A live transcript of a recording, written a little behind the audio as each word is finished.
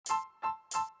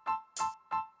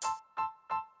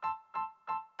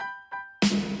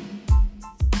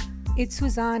It's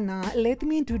Susanna. Let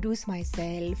me introduce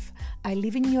myself. I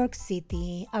live in New York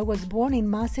City. I was born in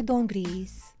Macedon,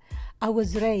 Greece. I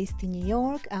was raised in New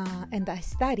York and I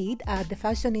studied at the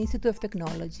Fashion Institute of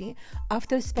Technology.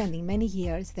 After spending many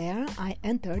years there, I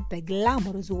entered the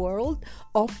glamorous world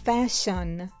of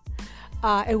fashion.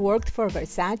 I worked for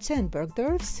Versace and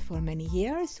Bergdorf's for many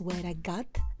years, where I got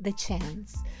the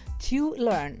chance to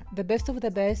learn the best of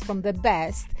the best from the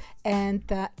best and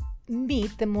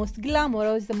meet the most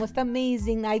glamorous, the most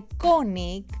amazing,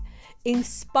 iconic,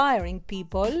 inspiring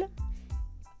people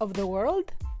of the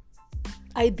world.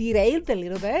 I derailed a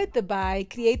little bit by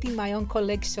creating my own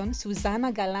collection,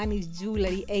 Susanna Galanis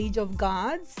Jewelry Age of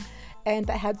Gods, and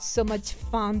I had so much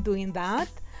fun doing that.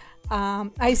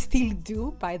 I still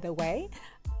do, by the way,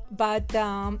 but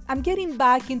I'm getting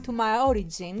back into my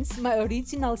origins, my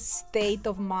original state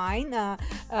of mind,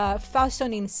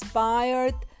 fashion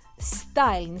inspired,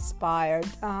 style inspired.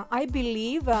 I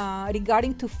believe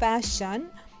regarding to fashion,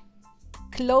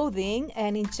 clothing,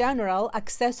 and in general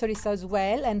accessories as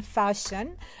well, and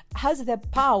fashion has the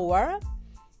power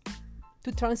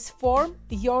to transform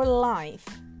your life.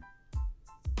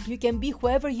 You can be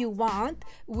whoever you want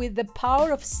with the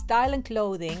power of style and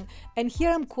clothing. And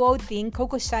here I'm quoting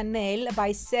Coco Chanel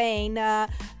by saying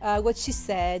what she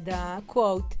said,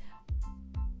 quote,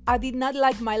 "I did not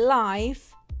like my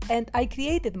life and I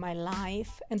created my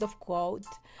life," end of quote.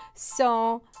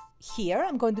 So here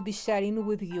I'm going to be sharing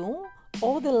with you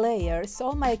all the layers,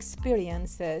 all my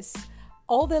experiences,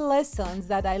 all the lessons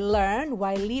that I learned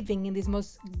while living in this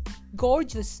most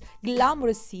gorgeous,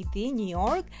 glamorous city, New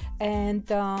York. And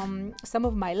some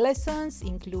of my lessons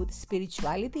include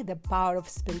spirituality, the power of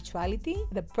spirituality,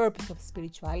 the purpose of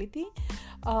spirituality.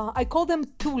 I call them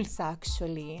tools,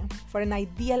 actually, for an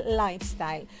ideal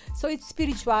lifestyle. So it's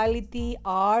spirituality,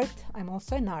 art. I'm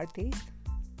also an artist.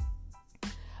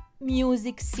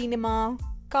 Music, cinema,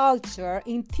 culture,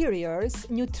 interiors,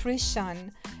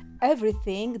 nutrition,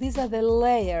 everything. These are the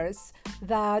layers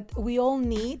that we all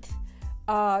need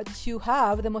to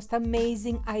have the most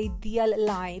amazing ideal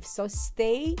life. So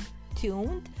stay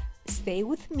tuned, stay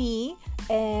with me,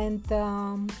 and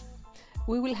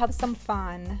we will have some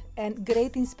fun and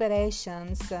great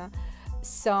inspirations.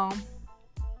 So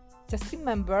just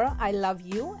remember, I love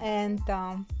you, and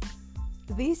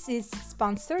this is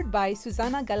sponsored by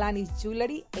Susanna Galanis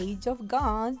Jewelry Age of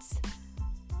Gods.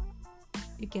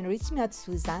 You can reach me at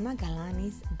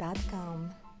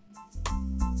susannagalanis.com.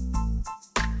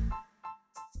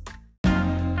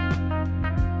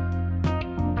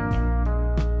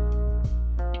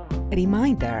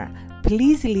 Reminder,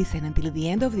 please listen until the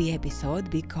end of the episode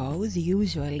because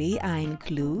usually I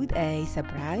include a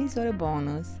surprise or a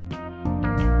bonus.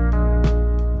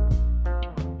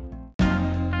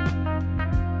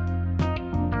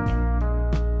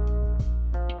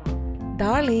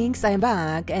 Darlings, I'm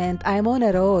back and I'm on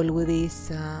a roll with this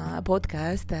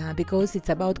podcast because it's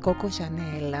about Coco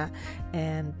Chanel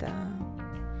and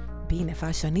being a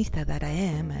fashionista that I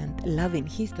am and loving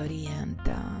history and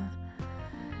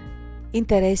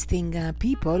interesting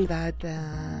people that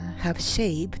have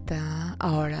shaped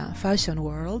our fashion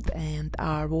world and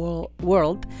our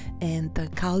world and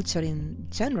culture in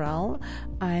general.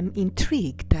 I'm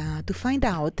intrigued to find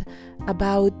out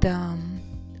about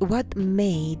what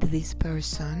made this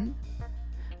person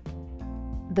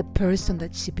the person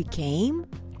that she became,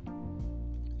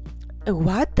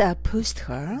 what pushed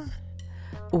her,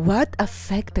 what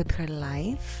affected her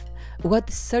life,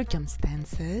 what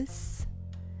circumstances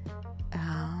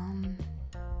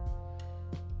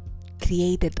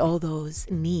created all those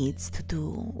needs to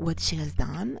do what she has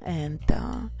done, and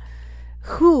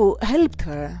who helped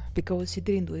her because she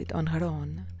didn't do it on her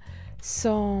own.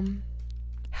 So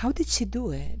how did she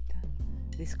do it,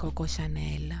 this Coco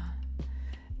Chanel?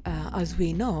 As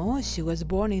we know, she was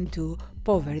born into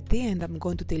poverty, and I'm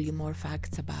going to tell you more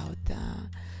facts about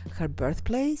her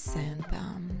birthplace and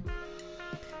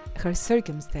her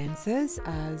circumstances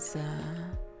as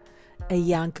a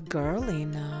young girl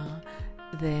in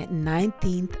the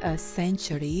 19th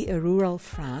century rural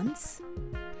France.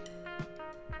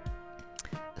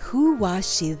 Who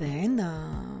was she then?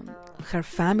 Her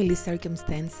family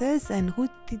circumstances, and who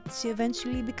did she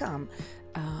eventually become?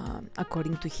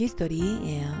 According to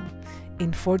history,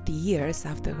 in 40 years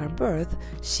after her birth,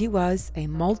 she was a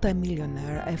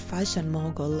multimillionaire, a fashion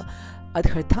mogul at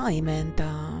her time, and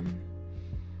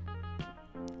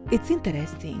it's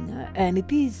interesting, and it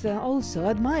is also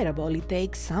admirable. It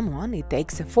takes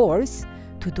a force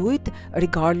to do it,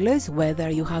 regardless whether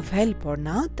you have help or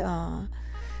not.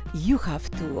 You have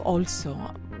to also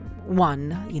one,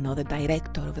 the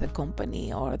director of the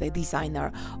company or the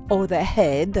designer or the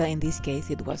head. In this case,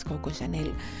 it was Coco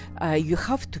Chanel. You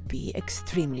have to be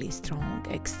extremely strong,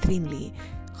 extremely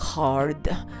hard,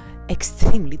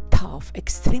 extremely tough,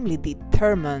 extremely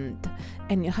determined,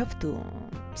 and you have to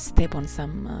step on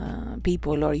some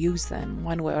people or use them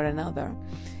one way or another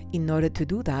in order to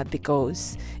do that,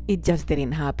 because it just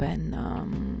didn't happen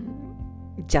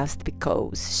just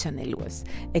because Chanel was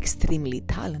extremely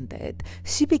talented.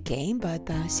 She became, but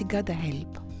she got the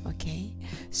help. Okay,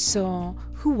 so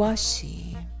who was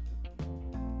she?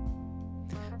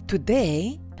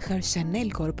 Today, her Chanel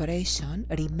Corporation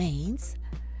remains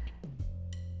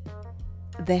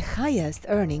the highest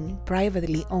earning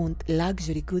privately owned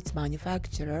luxury goods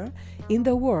manufacturer in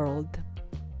the world.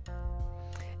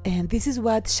 And this is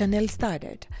what Chanel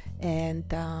started. And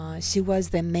she was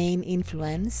the main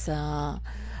influence.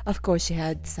 Of course, she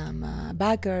had some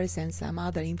backers and some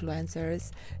other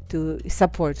influencers to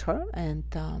support her. And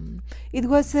it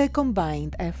was a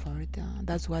combined effort.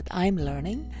 That's what I'm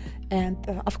learning. And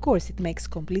of course, it makes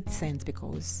complete sense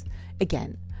because,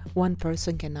 again, one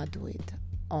person cannot do it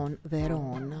on their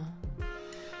own.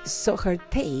 So her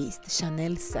taste,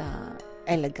 Chanel's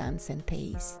elegance and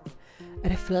taste,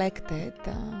 reflected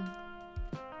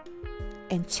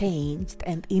and changed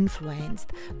and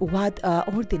influenced what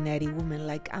ordinary women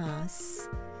like us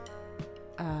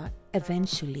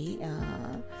eventually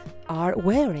are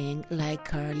wearing, like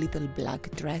her little black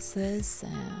dresses,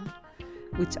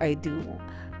 which I do,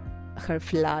 her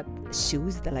flat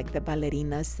shoes, like the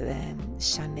ballerinas,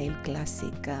 Chanel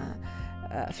classic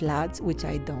flats, which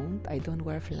I don't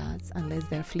wear flats unless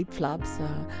they're flip-flops,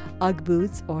 Ugg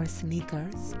boots or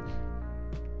sneakers.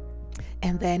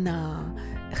 And then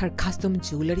her custom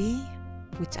jewelry,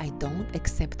 which I don't,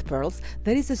 except pearls.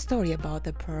 There is a story about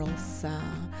the pearls,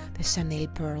 the Chanel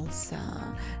pearls.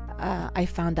 I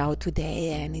found out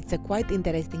today, and it's a quite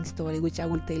interesting story, which I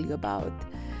will tell you about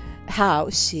how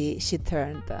she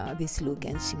turned this look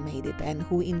and she made it, and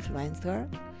who influenced her.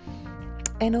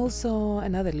 And also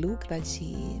another look that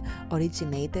she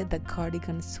originated, the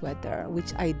cardigan sweater,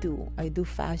 which I do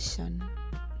fashion.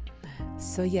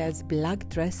 So yes, black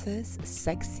dresses,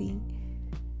 sexy,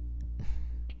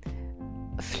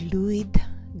 fluid,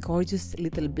 gorgeous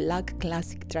little black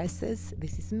classic dresses.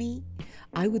 This is me.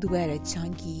 I would wear a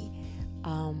chunky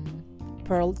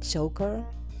pearl choker,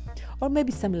 or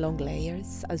maybe some long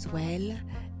layers as well,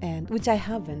 and which I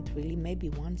haven't really, maybe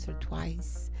once or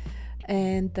twice.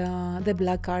 And the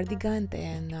black cardigan,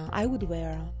 and I would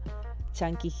wear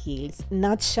chunky heels,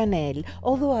 not Chanel,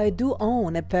 although I do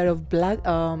own a pair of black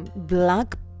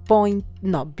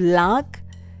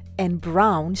and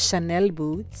brown Chanel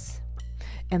boots,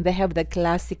 and they have the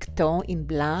classic toe in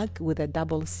black with a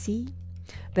double C.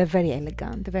 They're very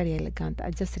elegant.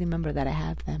 I just remember that I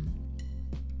have them,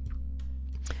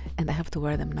 and I have to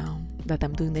wear them now that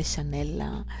I'm doing the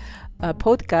Chanel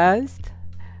podcast.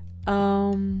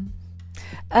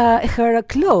 Her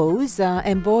clothes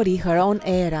embody her own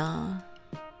era,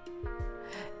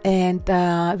 and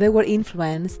they were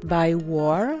influenced by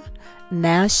war,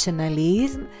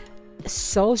 nationalism,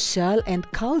 social and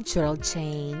cultural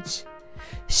change.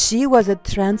 She was a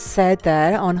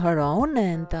trendsetter on her own,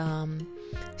 and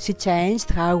she changed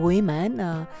how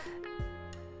women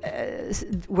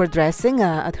were dressing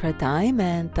at her time,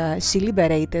 and she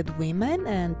liberated women,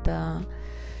 and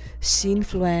she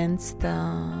influenced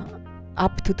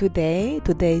up to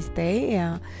today's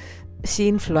day. She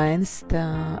influenced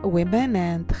women,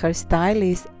 and her style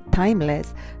is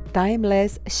timeless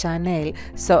Chanel.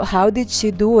 So how did she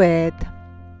do it?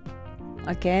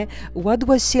 Okay, what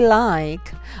was she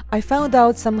like? I found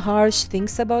out some harsh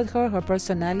things about her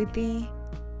personality.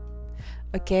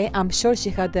 Okay, I'm sure she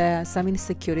had some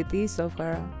insecurities of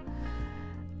her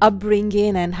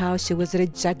upbringing and how she was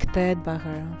rejected by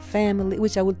her family,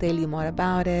 which I will tell you more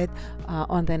about it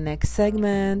on the next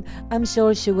segment. I'm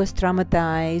sure she was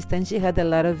traumatized and she had a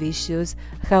lot of issues.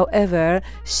 However,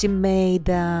 she made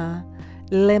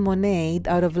lemonade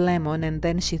out of lemon, and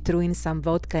then she threw in some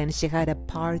vodka and she had a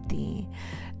party,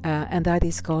 and that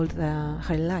is called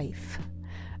her life.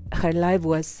 Her life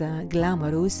was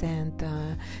glamorous, and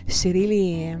she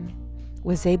really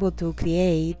was able to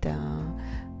create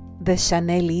the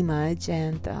Chanel image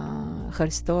and her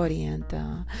story and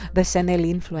the Chanel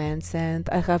influence, and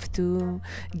I have to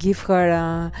give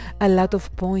her a lot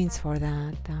of points for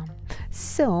that.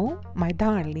 So, my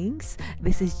darlings,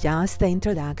 this is just the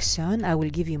introduction. I will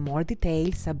give you more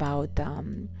details about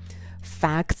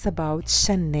facts about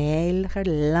Chanel, her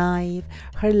life,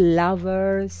 her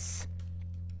lovers,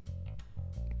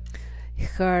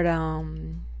 her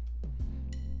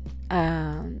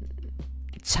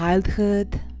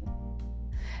childhood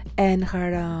and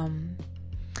her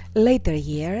later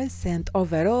years, and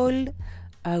overall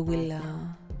I will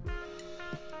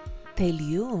tell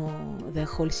you the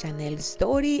whole Chanel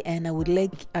story, and I will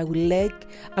let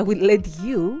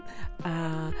you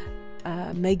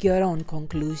make your own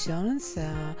conclusions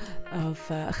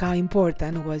of how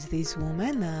important was this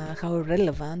woman, how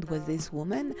relevant was this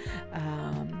woman.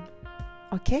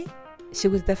 Okay, she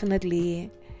was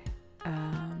definitely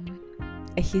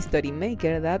a history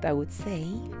maker, that I would say.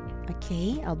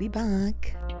 Okay, I'll be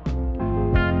back.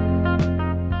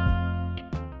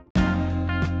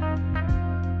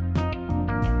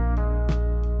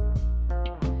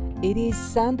 It is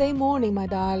Sunday morning, my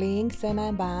darlings, and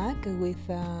I'm back with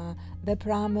the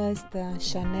promised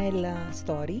Chanel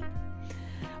story.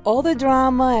 All the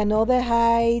drama and all the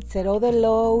heights and all the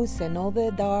lows and all the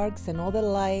darks and all the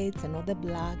lights and all the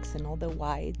blacks and all the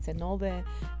whites and all the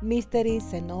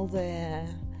mysteries and all the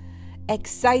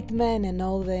excitement and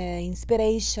all the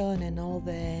inspiration and all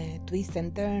the twists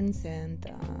and turns and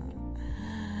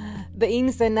the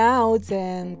ins and outs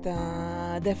and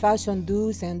the fashion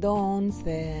do's and don'ts,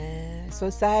 the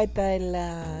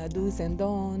societal do's and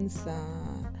don'ts,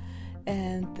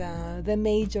 and the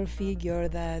major figure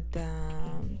that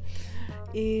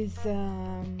is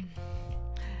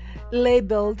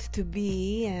labeled to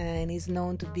be and is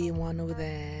known to be one of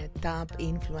the top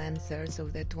influencers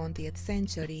of the 20th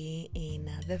century in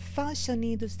the fashion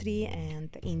industry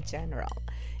and in general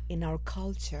in our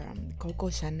culture, Coco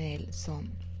Chanel. So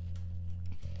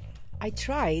I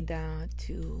tried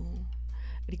to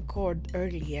record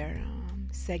earlier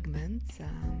segments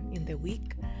in the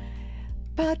week,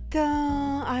 but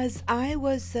as I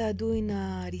was doing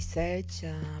research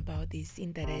about this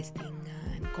interesting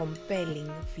and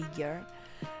compelling figure,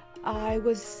 I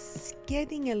was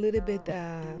getting a little bit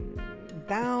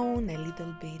down, a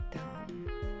little bit,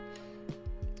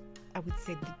 I would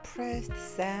say, depressed,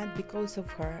 sad, because of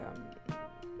her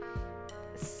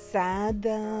sad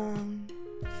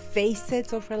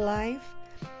facets of her life.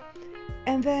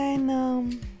 And then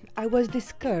I was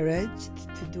discouraged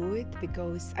to do it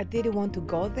because I didn't want to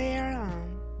go there.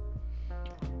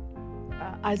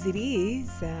 As it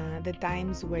is, the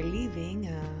times we're living,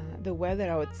 the weather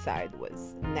outside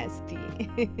was nasty,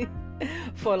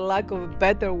 for lack of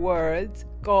better words,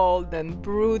 cold and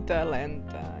brutal, and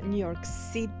New York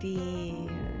City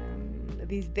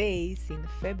these days in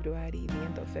February, the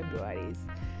end of February, is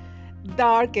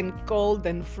dark and cold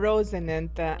and frozen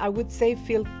and I would say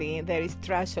filthy. There is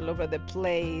trash all over the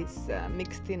place,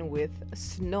 mixed in with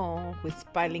snow, which is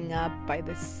piling up by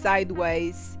the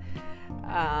sideways,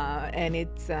 and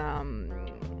it's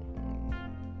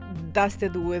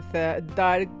dusted with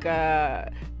dark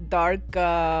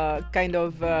kind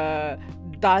of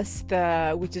dust,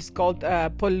 which is called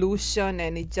pollution,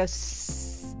 and it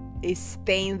just is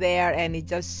staying there, and it's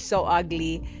just so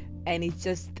ugly. And it's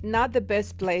just not the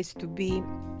best place to be.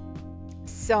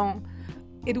 So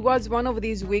it was one of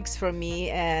these weeks for me,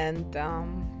 and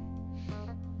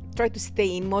try to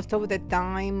stay in most of the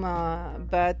time,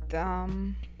 but I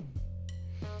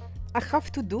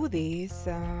have to do this.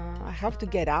 I have to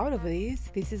get out of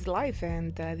this. This is life,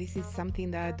 and this is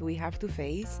something that we have to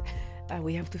face.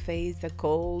 We have to face the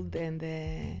cold and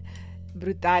the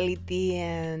brutality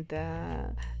and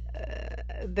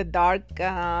the dark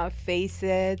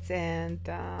facets, and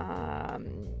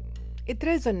it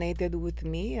resonated with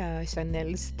me,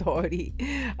 Chanel's story.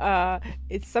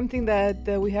 It's something that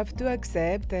we have to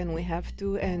accept and we have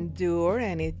to endure,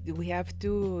 and we have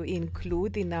to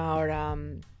include in our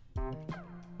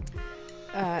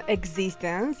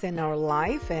existence and our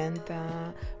life, and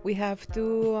we have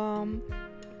to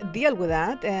deal with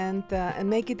that and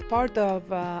make it part of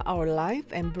our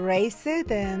life, embrace it,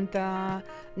 and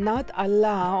not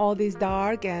allow all these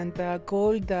dark and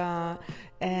cold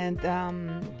and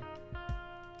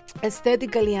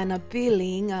aesthetically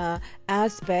unappealing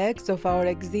aspects of our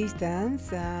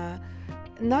existence,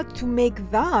 not to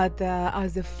make that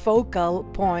as a focal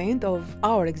point of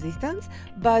our existence,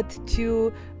 but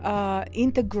to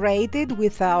integrate it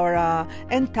with our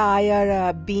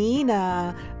entire being,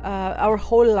 our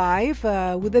whole life,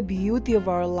 with the beauty of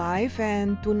our life,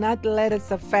 and to not let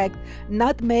us affect,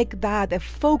 not make that a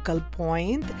focal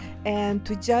point, and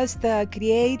to just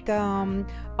create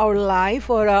our life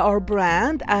or our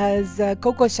brand as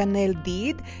Coco Chanel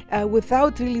did,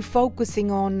 without really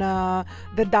focusing on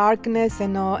the darkness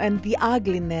and the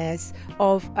ugliness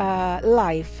of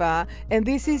life. And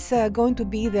this is going to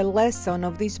be the lesson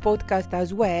of this podcast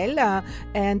as well.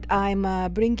 And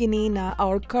I'm bringing in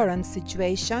our current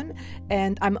situation,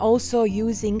 and I'm also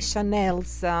using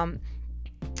Chanel's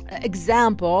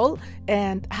example,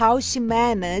 and how she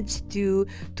managed to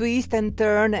twist and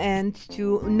turn and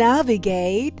to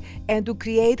navigate and to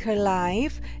create her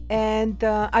life. And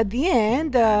at the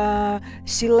end,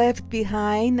 she left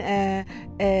behind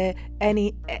an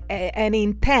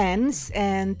intense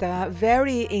and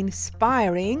very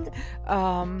inspiring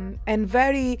and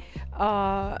very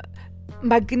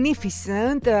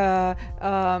magnificent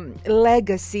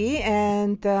legacy,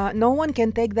 and no one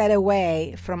can take that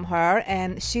away from her.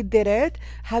 And she did it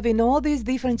having all these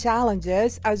different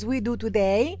challenges as we do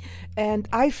today. And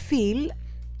I feel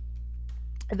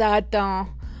that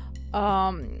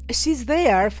she's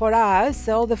there for us,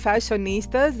 all the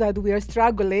fashionistas that we are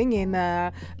struggling in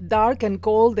dark and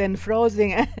cold and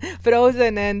frozen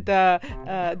and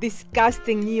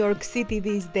disgusting New York City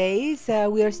these days.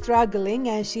 We are struggling,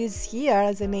 and she's here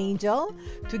as an angel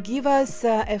to give us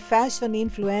a fashion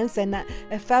influence and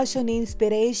a fashion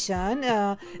inspiration,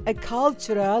 a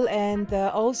cultural and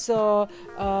also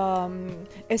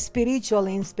a spiritual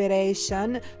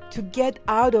inspiration to get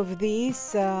out of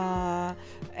this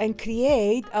and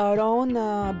create our own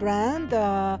brand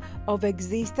of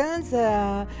existence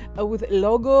with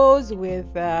logos,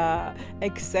 with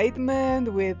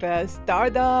excitement, with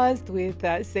stardust, with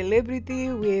celebrity,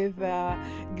 with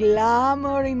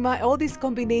glamour. All this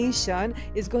combination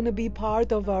is going to be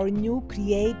part of our new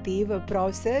creative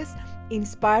process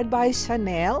inspired by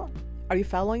Chanel. Are you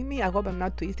following me? I hope I'm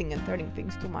not twisting and turning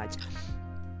things too much.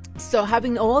 So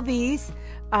having all these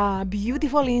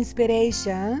beautiful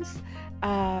inspirations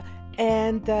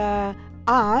and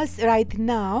us right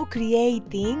now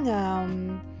creating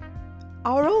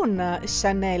our own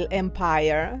Chanel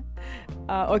empire,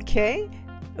 okay?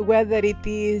 Whether it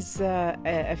is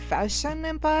a fashion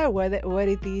empire, whether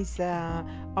it is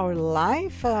our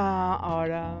life,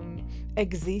 our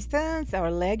existence,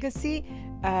 our legacy,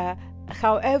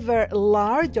 however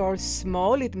large or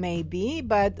small it may be,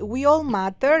 but we all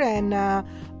matter, and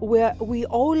we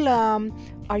all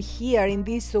are here in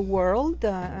this world.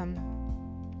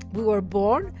 We were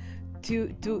born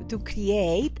to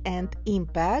create an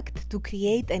impact, to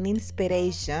create an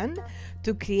inspiration,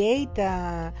 to create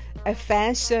a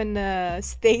fashion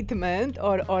statement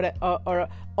or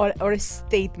a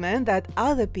statement that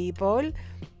other people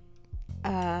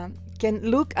can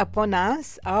look upon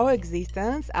us, our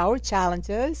existence, our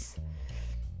challenges,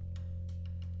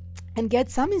 and get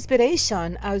some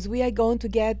inspiration, as we are going to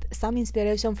get some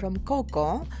inspiration from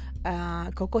Coco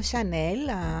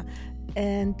Chanel.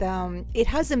 And it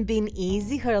hasn't been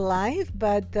easy, her life,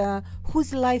 but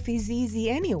whose life is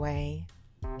easy anyway?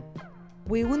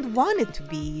 We wouldn't want it to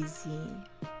be easy.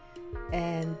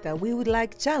 And we would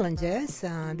like challenges.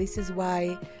 This is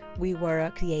why we were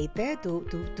created,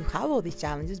 to have all these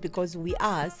challenges, because we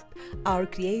asked our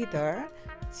creator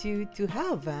to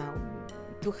have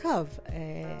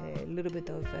a little bit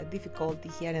of difficulty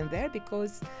here and there,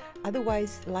 because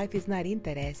otherwise life is not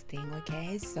interesting,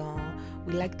 okay? So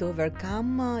we like to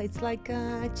overcome. It's like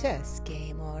a chess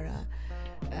game, or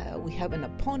we have an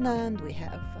opponent, we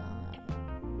have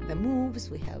the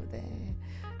moves, we have the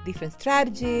different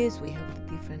strategies, we have the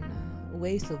different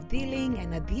ways of dealing,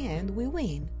 and at the end we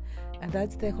win. And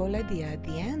that's the whole idea. At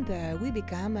the end, we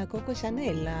become Coco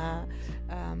Chanel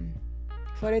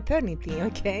for eternity,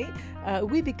 okay?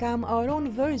 We become our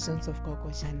own versions of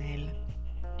Coco Chanel.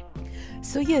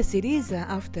 So yes, it is,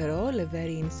 after all, a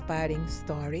very inspiring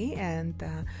story, and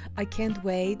I can't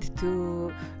wait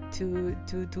to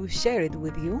share it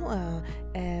with you.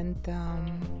 And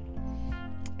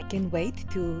I can't wait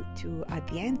to at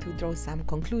the end to draw some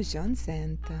conclusions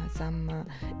and some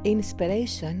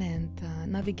inspiration, and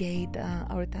navigate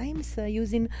our times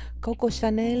using Coco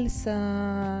Chanel's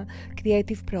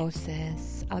creative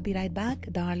process. I'll be right back,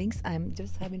 darlings. I'm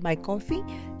just having my coffee,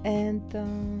 and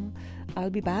I'll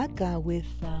be back with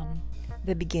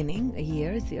the beginning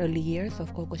years, the early years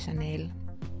of Coco Chanel.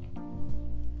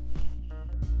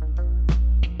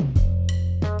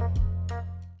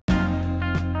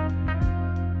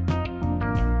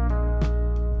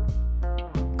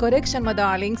 Correction, my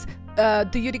darlings.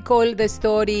 Do you recall the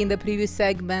story in the previous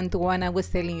segment when I was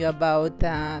telling you about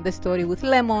the story with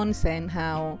lemons, and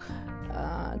how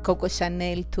Coco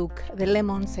Chanel took the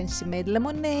lemons and she made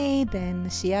lemonade,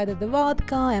 and she added the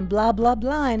vodka and blah blah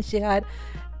blah, and she had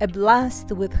a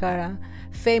blast with her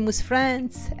famous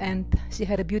friends, and she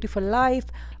had a beautiful life?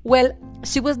 Well,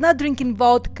 she was not drinking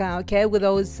vodka, okay, with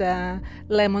those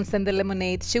lemons and the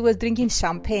lemonade. She was drinking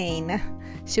champagne.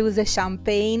 She was a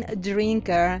champagne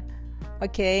drinker,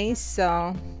 okay?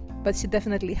 So, but she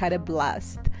definitely had a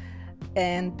blast.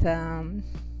 And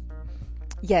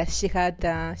Yes, she had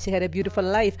a beautiful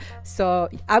life. So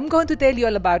I'm going to tell you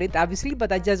all about it, obviously,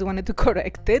 but I just wanted to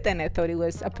correct it, and I thought it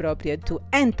was appropriate to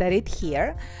enter it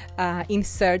here,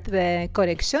 insert the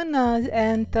correction,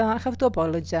 and I have to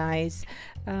apologize.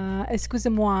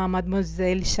 Excusez-moi,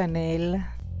 Mademoiselle Chanel.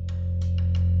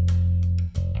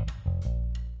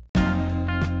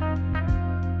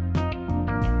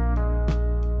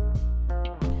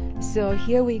 So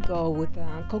here we go with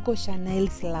Coco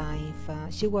Chanel's life.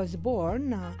 She was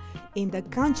born in the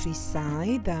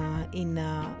countryside in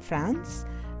France,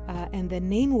 and the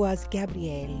name was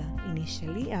Gabrielle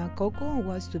initially. Coco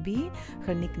was to be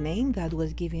her nickname that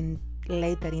was given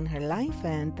later in her life,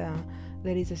 and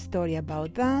there is a story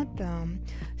about that.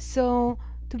 So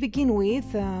to begin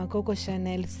with, Coco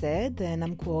Chanel said, and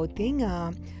I'm quoting,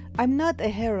 "I'm not a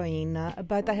heroine,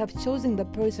 but I have chosen the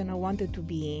person I wanted to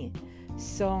be."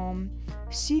 So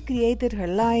she created her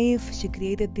life, she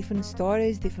created different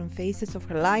stories, different phases of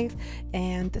her life,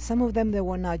 and some of them they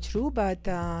were not true, but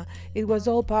it was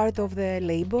all part of the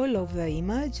label, of the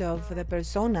image, of the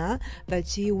persona that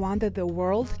she wanted the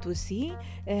world to see,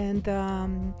 and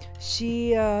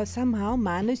she somehow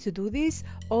managed to do this,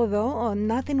 although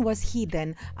nothing was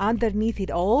hidden. Underneath it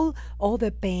all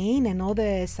the pain and all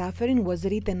the suffering was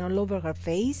written all over her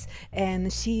face,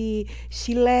 and she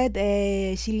lived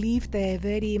a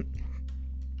very,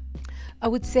 I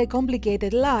would say,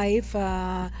 complicated life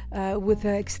with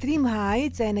extreme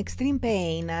heights and extreme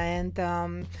pain, and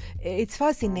it's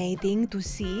fascinating to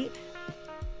see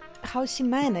how she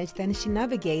managed and she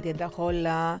navigated the whole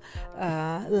life,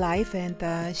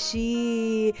 and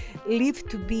she lived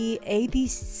to be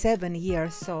 87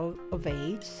 years of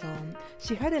age, so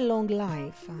she had a long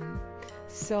life.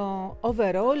 So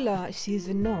overall, she's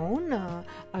known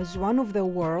as one of the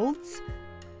world's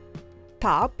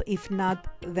top, if not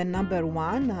the number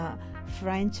one,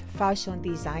 French fashion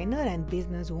designer and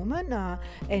businesswoman,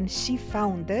 and she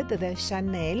founded the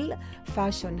Chanel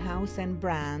fashion house and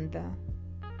brand.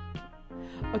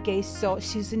 Okay, so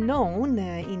she's known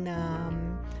in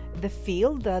the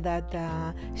field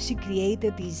that she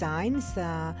created designs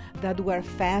that were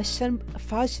fashionable,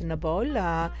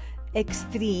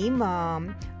 extreme,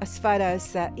 as far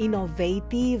as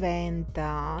innovative and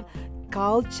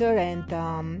culture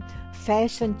and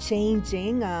fashion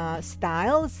changing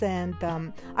styles, and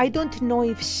I don't know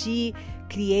if she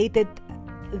created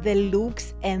the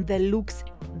looks and the looks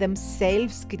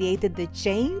themselves created the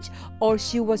change, or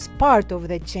she was part of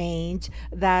the change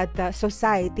that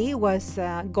society was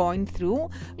going through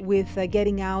with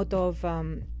getting out of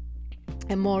a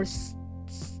more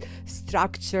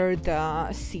structured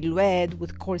silhouette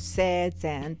with corsets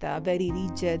and very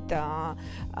rigid,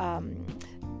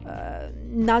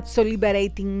 not so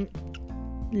liberating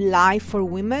life for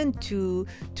women to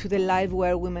the life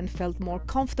where women felt more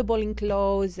comfortable in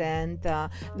clothes, and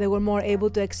they were more able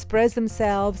to express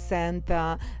themselves and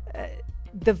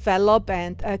develop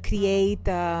and create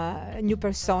new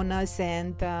personas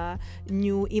and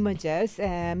new images.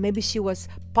 Maybe she was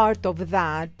part of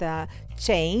that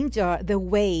change, or the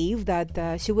wave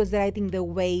that she was riding the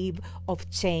wave of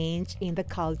change in the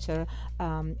culture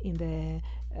in the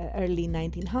early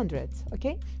 1900s.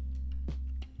 Okay,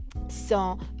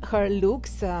 so her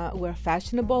looks were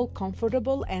fashionable,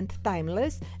 comfortable, and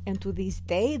timeless, and to this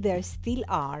day there still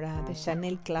are the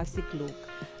Chanel classic look.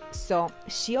 So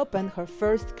she opened her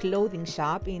first clothing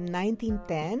shop in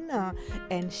 1910,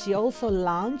 and she also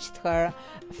launched her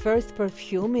first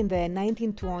perfume in the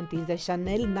 1920s, the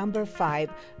Chanel No. 5,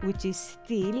 which is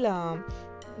still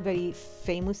very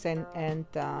famous and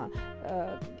a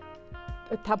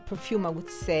top perfume, I would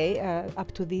say,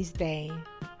 up to this day.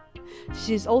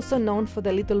 She's also known for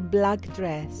the little black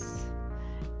dress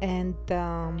and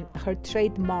her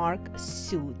trademark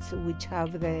suits, which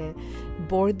have the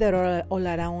border all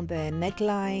around the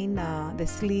neckline, the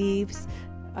sleeves,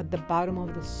 at the bottom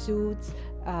of the suits.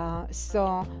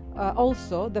 So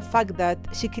also the fact that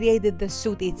she created the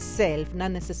suit itself,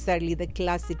 not necessarily the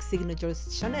classic signature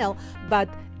Chanel, but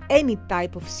any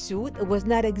type of suit was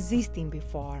not existing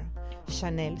before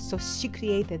Chanel, so she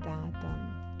created that.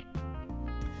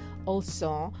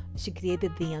 Also, she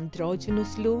created the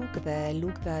androgynous look, the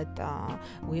look that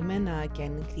women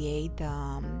can create.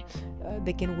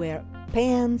 They can wear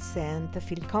pants and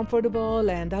feel comfortable,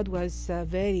 and that was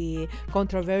very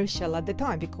controversial at the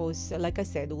time because, like I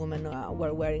said, women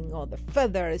were wearing all the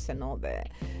feathers and all the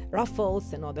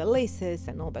ruffles and all the laces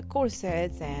and all the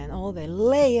corsets and all the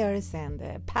layers and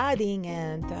the padding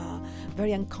and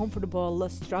very uncomfortable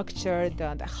structured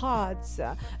the hats.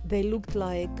 They looked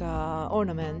like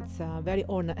ornaments, very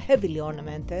heavily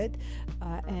ornamented,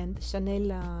 and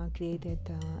Chanel created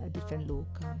a different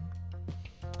look.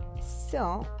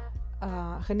 So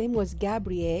her name was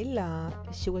Gabrielle.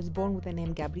 She was born with the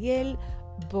name Gabrielle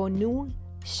Bonu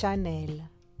Chanel,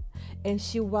 and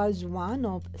she was one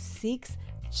of 6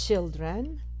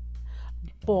 children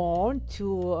born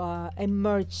to a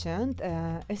merchant,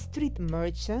 a street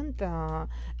merchant,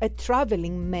 a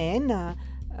traveling man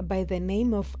by the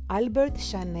name of Albert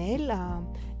Chanel,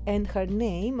 and her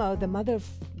name,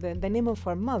 the name of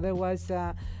her mother was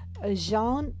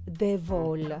Jean de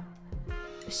Vaux.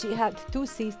 She had 2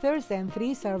 sisters and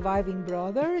 3 surviving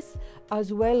brothers,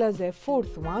 as well as a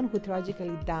 4th one who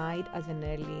tragically died as a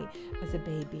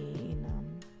baby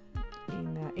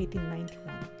in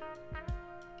 1891.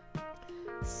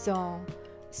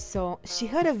 So she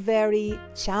had a very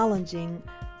challenging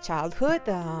childhood.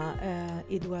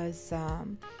 It was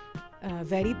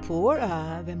very poor.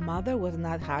 The mother was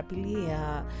not happily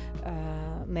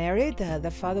married.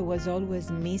 The father was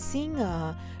always missing.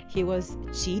 He was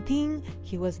cheating.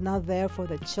 He was not there for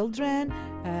the children,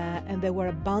 and they were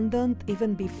abandoned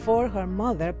even before her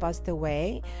mother passed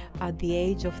away at the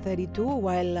age of 32,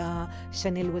 while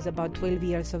Chanel was about 12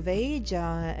 years of age.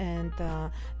 And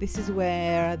this is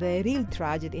where the real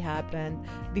tragedy happened.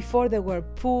 Before, they were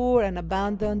poor and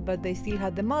abandoned, but they still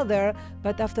had the mother.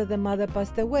 But after the mother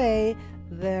passed away,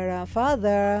 their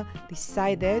father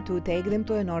decided to take them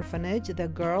to an orphanage, the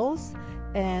girls,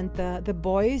 and the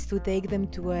boys to take them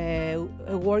to a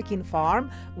working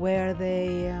farm where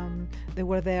they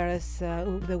were there as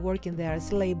they working there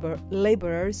as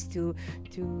laborers to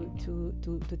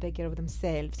take care of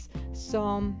themselves.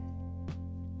 So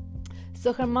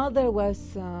her mother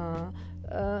was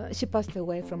she passed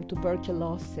away from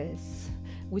tuberculosis,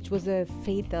 which was a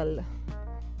fatal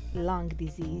lung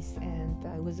disease, and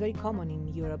it was very common in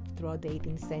Europe throughout the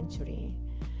 18th century.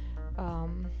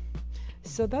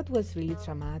 So that was really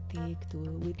traumatic to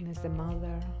witness the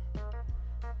mother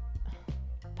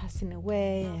passing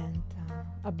away and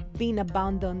being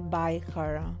abandoned by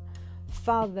her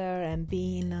father and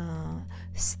being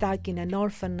stuck in an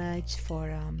orphanage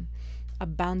for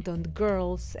abandoned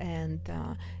girls, and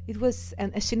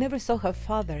she never saw her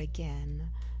father again.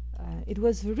 It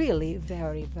was really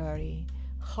very, very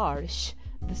harsh,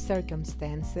 the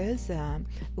circumstances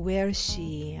where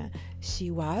she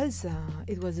was.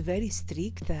 It was a very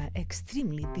strict,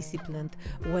 extremely disciplined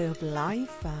way of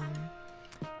life,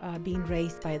 being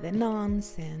raised by the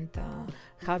nuns and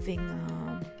having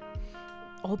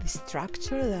all the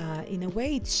structure. In a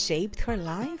way, it shaped her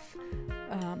life,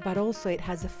 but also it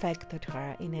has affected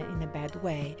her in a bad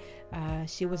way.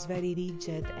 She was very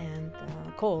rigid and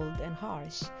cold and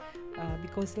harsh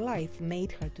because life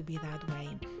made her to be that way.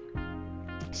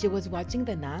 She was watching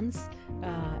the nuns,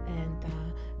 and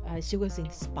she was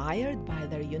inspired by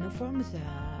their uniforms,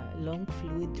 long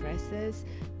fluid dresses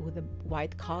with the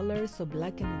white collars, so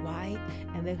black and white,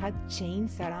 and they had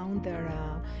chains around their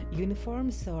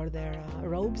uniforms or their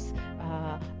robes,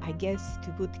 I guess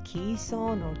to put keys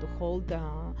on or to hold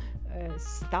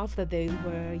stuff that they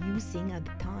were using at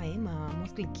the time,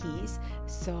 mostly keys,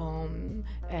 so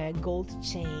gold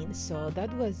chain. So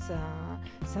that was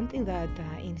something that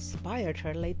inspired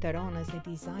her later on as a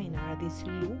designer. This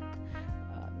look,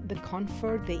 the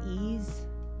comfort, the ease,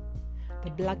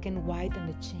 the black and white and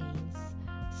the chains.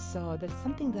 So there's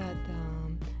something that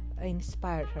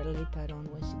inspired her later on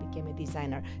when she became a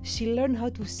designer. She learned how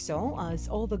to sew, as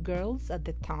all the girls at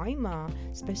the time,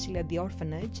 especially at the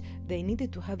orphanage, they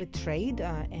needed to have a trade,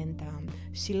 and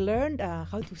she learned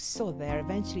how to sew there.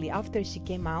 Eventually, after she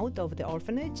came out of the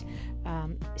orphanage,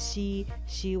 she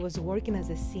was working as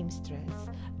a seamstress.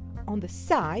 On the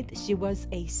side, she was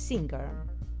a singer.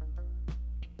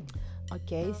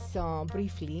 Okay, so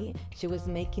briefly, she was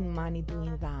making money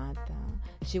doing that.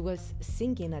 She was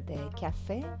singing at a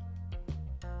cafe,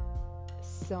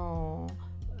 so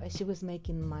she was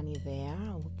making money there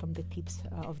from the tips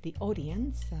of the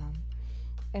audience,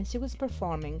 and she was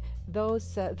performing.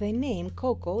 The name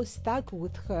Coco stuck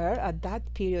with her at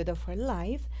that period of her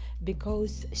life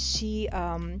because she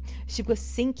was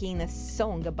singing a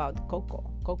song about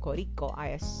Cocorico,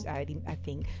 I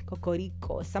think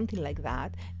Cocorico, something like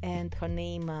that, and her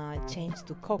name changed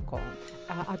to Coco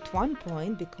at one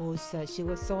point because she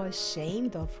was so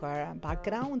ashamed of her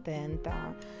background and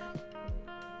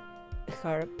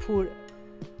her poor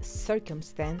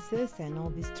circumstances and all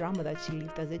this drama that she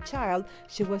lived as a child.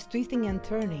 She was twisting and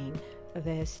turning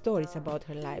the stories about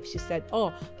her life. She said,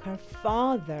 her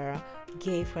father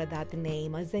gave her that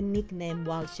name as a nickname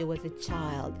while she was a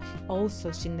child.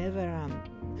 Also, she never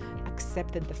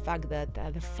accepted the fact that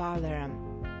the father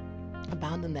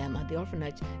abandoned them at the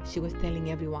orphanage. She was telling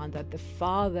everyone that the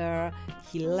father,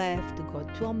 he left to go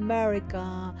to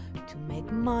America to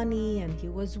make money, and he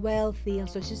was wealthy, and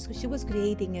so she was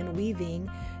creating and weaving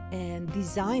and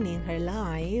designing her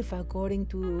life according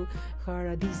to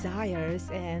her desires,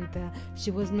 and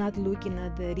she was not looking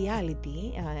at the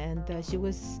reality, and she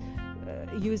was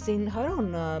using her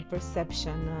own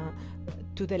perception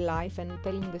to the life and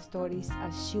telling the stories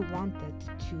as she wanted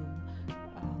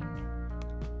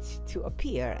to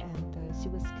appear, and she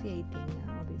was creating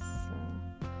all these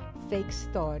fake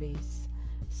stories.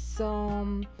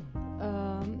 So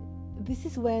this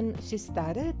is when she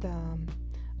started.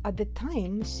 At the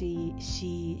time,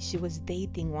 she was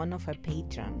dating one of her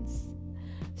patrons.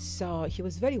 So he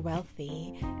was very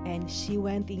wealthy, and she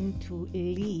went in to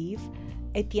live.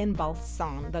 Etienne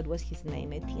Balsan, that was his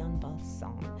name, Etienne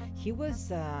Balsan. He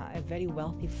was a very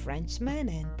wealthy Frenchman,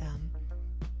 and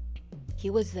he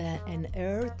was an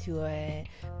heir to a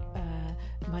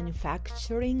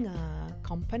manufacturing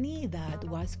company that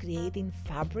was creating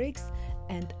fabrics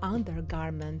and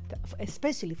undergarment,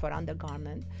 especially for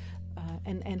undergarment.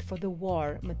 And for the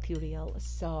war material.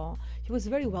 So he was a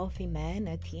very wealthy man,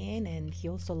 Etienne, and he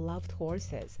also loved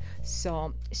horses.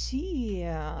 So she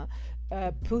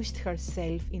pushed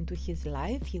herself into his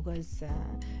life. He was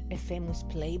a famous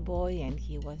playboy, and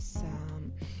he was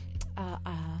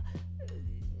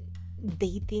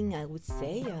dating, I would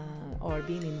say, or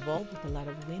being involved with a lot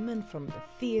of women from the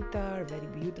theater, very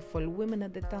beautiful women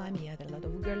at the time. He had a lot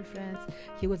of girlfriends.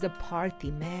 He was a party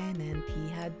man, and he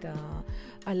had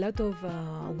a lot of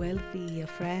wealthy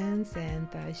friends. And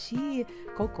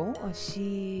Coco,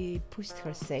 she pushed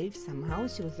herself somehow.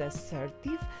 She was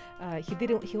assertive.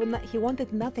 He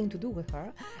wanted nothing to do with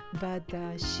her, but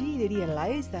she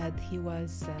realized that he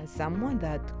was someone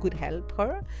that could help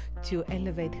her to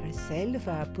elevate herself,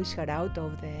 push her out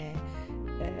of the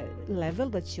level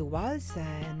that she was,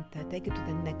 and take it to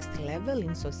the next level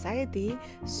in society.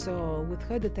 So with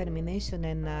her determination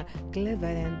and clever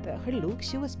and her look,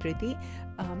 she was pretty.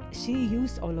 She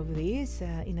used all of this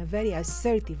in a very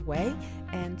assertive way,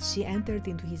 and she entered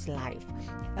into his life.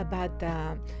 But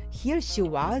here she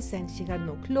was, and she had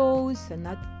no clothes, and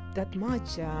not that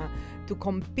much to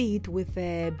compete with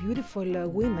beautiful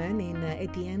women in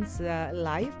Etienne's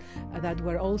life that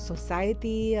were all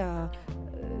society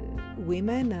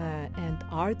women and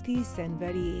artists and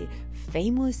very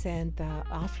famous and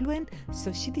affluent.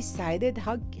 So she decided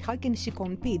how can she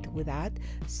compete with that.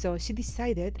 So she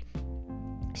decided,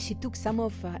 she took some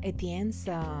of Etienne's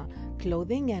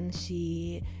clothing and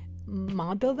she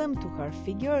modeled them to her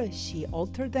figure. She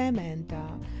altered them, and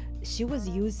she was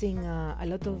using a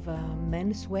lot of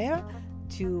menswear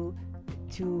to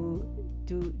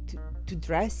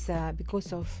dress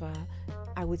because of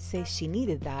I would say she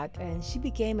needed that, and she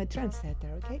became a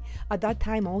trendsetter. Okay, at that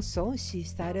time also she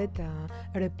started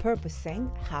repurposing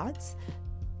hats,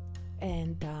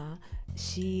 and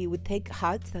she would take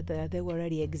hats that they were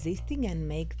already existing and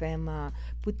make them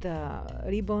put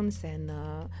ribbons and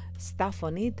stuff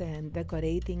on it and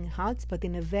decorating hats, but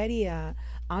in a very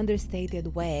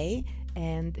understated way.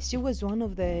 And she was one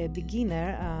of the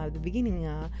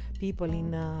beginning people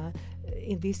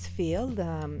in this field.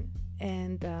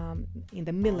 And in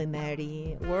the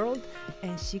millinery world,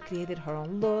 and she created her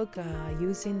own look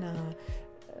using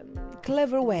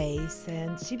clever ways,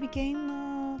 and she became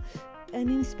an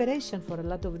inspiration for a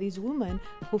lot of these women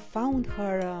who found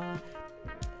her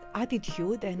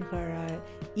attitude and her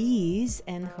ease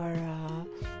and her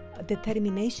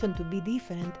determination to be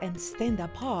different and stand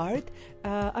apart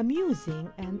amusing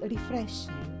and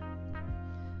refreshing.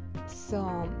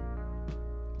 So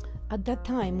at that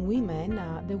time, women,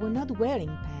 they were not wearing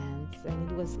pants, and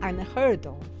it was unheard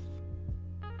of.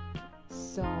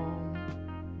 So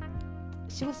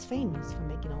she was famous for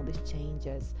making all these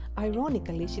changes.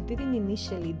 Ironically, she didn't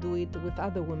initially do it with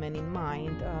other women in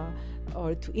mind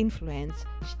or to influence.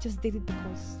 She just did it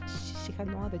because she had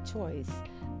no other choice.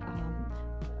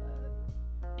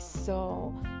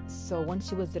 So when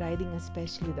she was riding,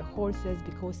 especially the horses,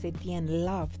 because Etienne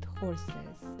loved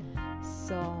horses.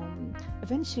 So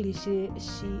eventually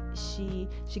she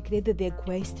created the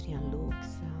equestrian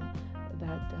looks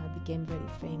that became very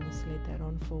famous later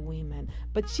on for women.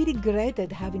 But she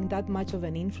regretted having that much of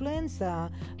an influence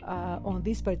on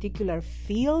this particular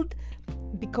field,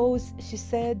 because she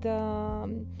said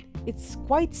it's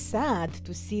quite sad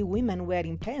to see women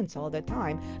wearing pants all the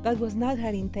time. That was not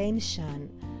her intention.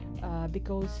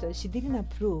 Because she didn't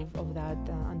approve of that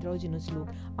androgynous look.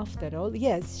 After all,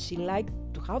 yes, she liked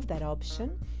to have that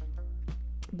option,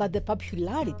 but the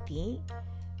popularity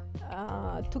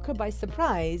took her by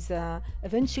surprise.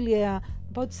 Eventually,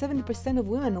 about 70% of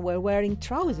women were wearing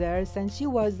trousers, and she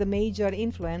was the major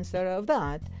influencer of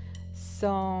that.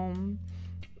 So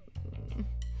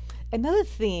another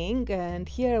thing, and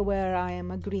here where I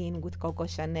am agreeing with Coco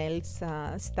Chanel's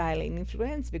styling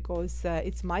influence, because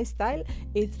it's my style,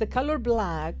 it's the color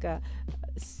black.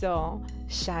 So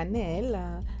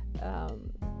Chanel,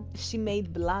 she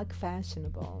made black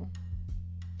fashionable.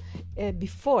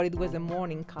 Before it was a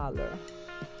morning color.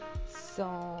 So,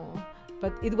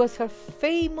 but it was her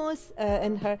famous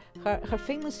and her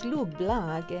famous look,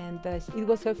 black, and it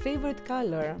was her favorite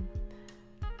color.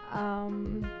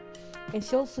 And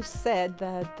she also said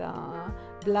that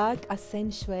black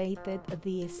accentuated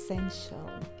the essential,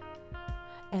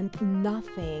 and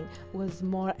nothing was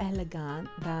more elegant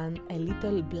than a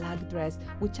little black dress,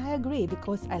 which I agree,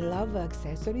 because I love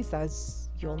accessories. As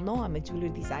you all know, I'm a jewelry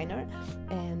designer,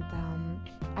 and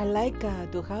I like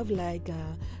to have like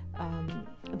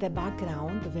the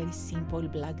background, a very simple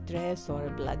black dress or a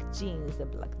black jeans, a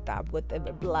black top,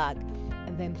 whatever, black,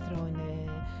 and then throw in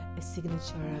a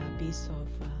signature piece of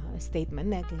a statement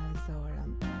necklace or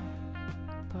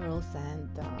pearls, and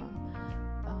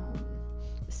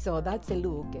so that's a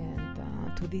look, and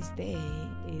to this day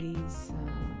it is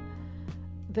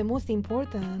the most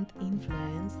important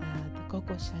influence that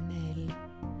Coco Chanel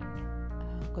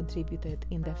contributed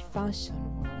in the fashion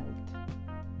world.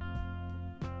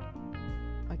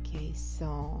 Okay,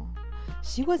 so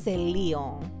she was a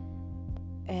Leo,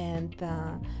 and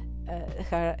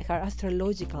her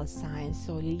astrological sign.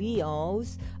 So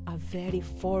Leos are very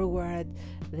forward.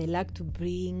 They like to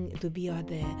be at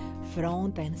the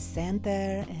front and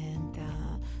center, and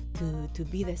to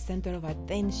be the center of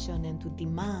attention, and to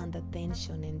demand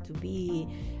attention, and to be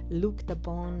looked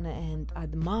upon and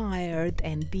admired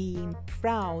and being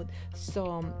proud.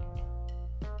 So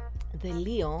the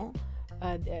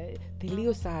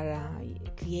Leos are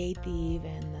creative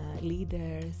and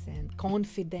leaders and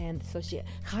confident, so she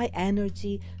high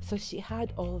energy, so she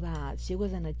had all that. She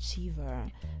was an achiever,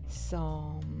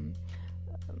 so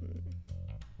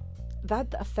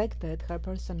that affected her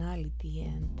personality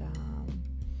and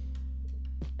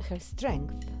her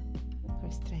strength.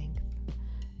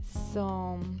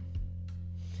 So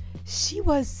she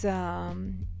was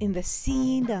in the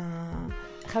scene,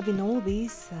 having all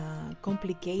these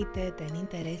complicated and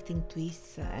interesting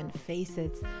twists and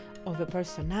facets of a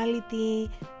personality.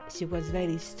 She was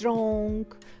very strong,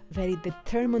 very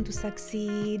determined to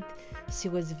succeed. She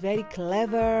was very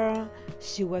clever.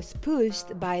 She was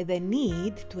pushed by the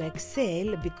need to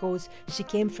excel because she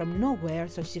came from nowhere,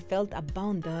 so she felt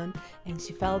abandoned, and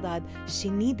she felt that she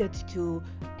needed to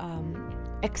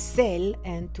excel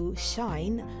and to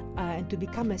shine and to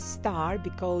become a star,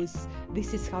 because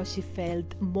this is how she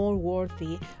felt more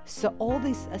worthy. So all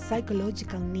these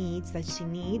psychological needs that she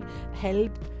need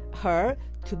helped her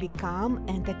to become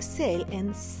and excel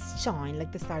and shine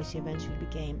like the star she eventually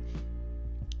became.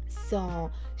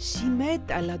 So she met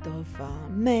a lot of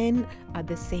men at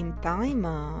the same time.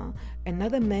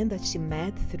 Another man that she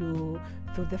met through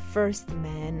the first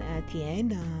man,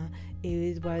 Etienne,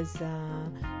 it was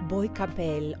Boyd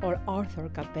Capel, or Arthur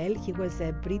Capel. He was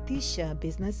a British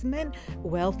businessman,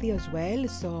 wealthy as well,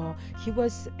 so he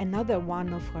was another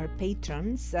one of her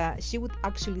patrons. She would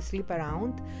actually sleep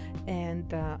around,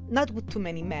 and not with too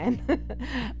many men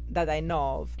that I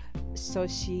know of. So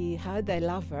she had a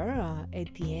lover,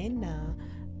 Etienne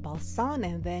Balsan,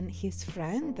 and then his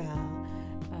friend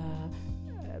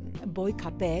Boyd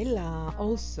Capel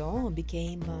also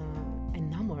became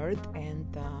enamored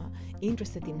and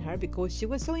interested in her, because she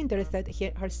was so interested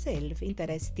herself,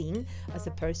 interesting as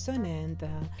a person, and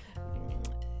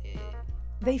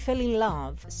they fell in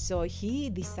love. So he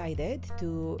decided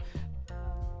to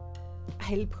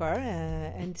help her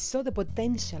and saw the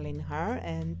potential in her,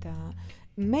 and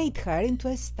made her into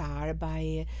a star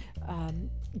by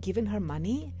giving her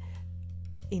money,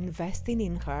 investing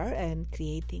in her, and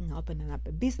opening up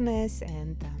a business,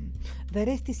 and the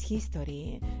rest is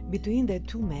history. Between the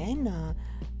two men,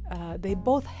 they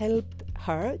both helped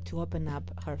her to open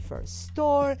up her first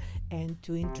store and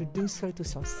to introduce her to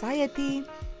society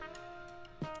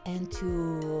and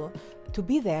to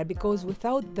be there, because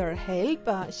without their help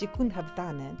she couldn't have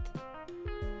done it.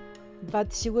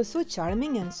 But she was so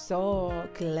charming and so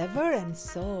clever and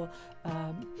so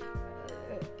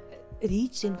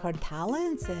rich in her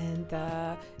talents, and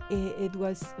it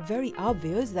was very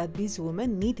obvious that this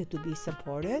woman needed to be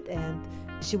supported, and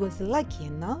she was lucky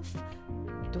enough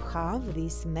to have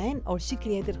these men, or she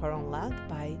created her own luck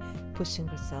by pushing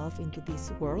herself into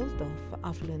this world of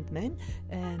affluent men,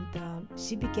 and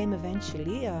she became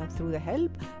eventually, through the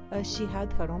help, she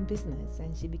had her own business,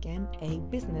 and she became a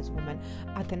businesswoman.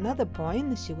 At another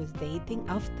point, she was dating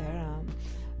after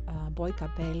Boy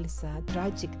Capel's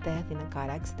tragic death in a car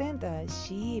accident.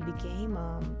 She became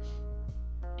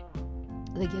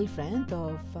the girlfriend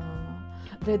of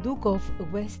the Duke of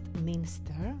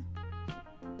Westminster,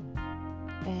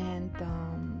 and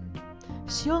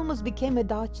she almost became a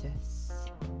duchess,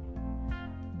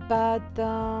 but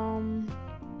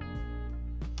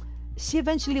she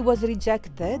eventually was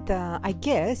rejected, I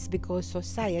guess, because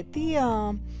society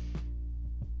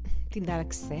did not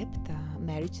accept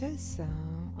marriages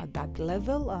at that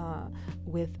level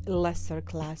with lesser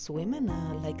class women,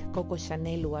 like Coco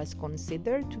Chanel was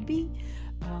considered to be,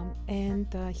 and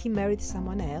he married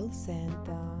someone else, and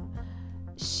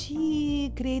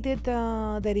she created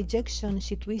the rejection.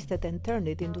 She twisted and turned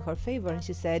it into her favor, and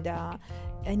she said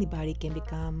anybody can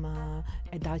become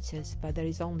a duchess, but there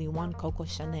is only one Coco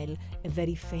Chanel. A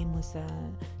very famous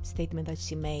statement that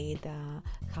she made,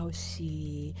 how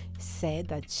she said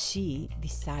that she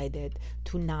decided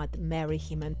to not marry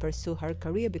him and pursue her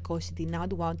career because she did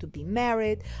not want to be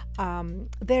married.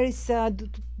 There is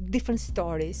different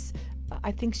stories.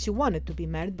 I think she wanted to be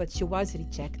married, but she was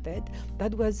rejected.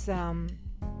 That was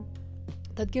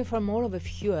that gave her more of a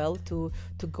fuel to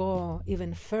go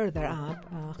even further up,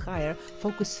 higher,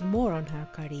 focus more on her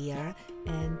career,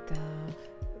 and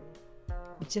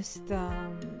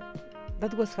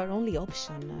that was her only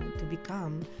option, to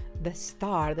become the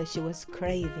star that she was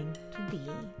craving to be.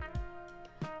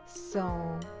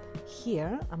 So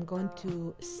here I'm going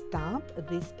to stop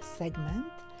this segment,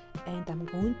 and I'm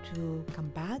going to come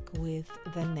back with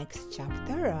the next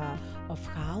chapter of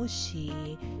how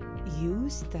she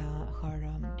used her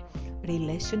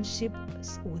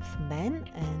relationships with men,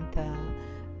 and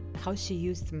how she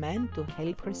used men to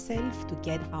help herself to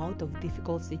get out of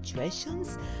difficult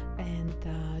situations and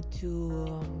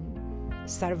to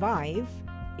survive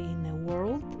in a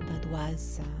world that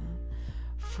was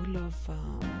full of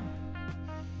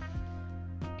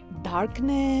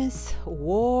darkness,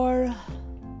 war,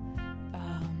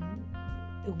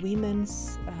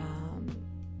 women's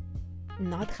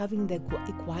not having the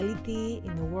equality,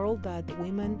 in a world that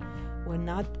women were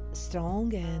not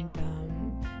strong, and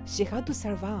she had to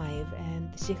survive,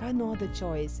 and she had no other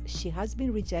choice. She has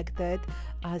been rejected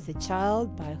as a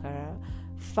child by her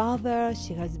father.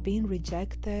 She has been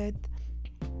rejected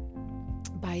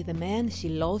by the man. She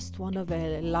lost one of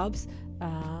her loves,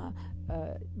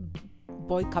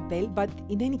 Boy Capel, but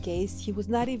in any case, he was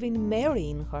not even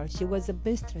marrying her. She was a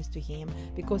mistress to him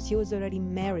because he was already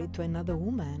married to another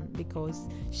woman, because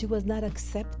she was not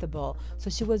acceptable. So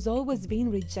she was always being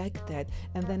rejected,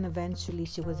 and then eventually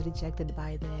she was rejected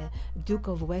by the Duke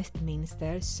of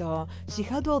Westminster. So she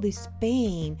had all this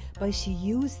pain, but she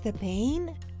used the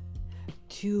pain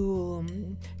to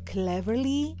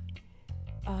cleverly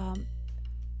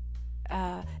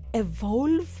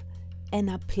evolve and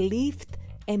uplift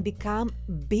and become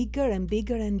bigger and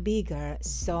bigger and bigger.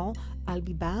 So I'll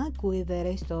be back with the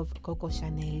rest of Coco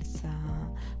Chanel's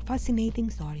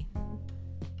fascinating story.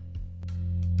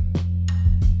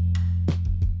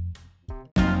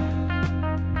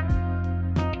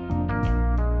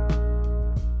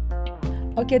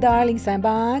 Okay, darlings, I'm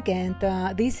back, and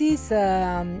this is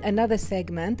another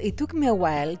segment. It took me a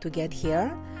while to get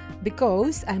here,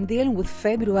 because I'm dealing with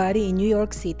February in New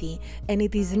York City, and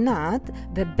it is not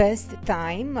the best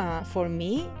time for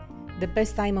me, the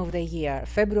best time of the year.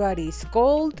 February is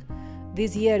cold.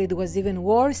 This year it was even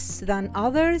worse than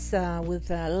others, with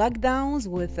lockdowns,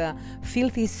 with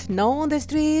filthy snow on the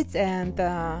streets, and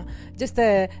just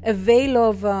a veil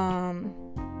of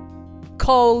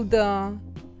cold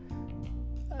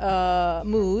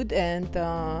mood and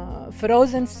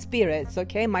frozen spirits.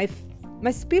 Okay, my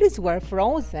spirits were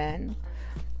frozen.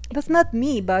 That's not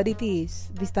me, but it is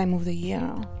this time of the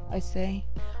year. I say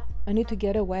I need to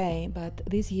get away, but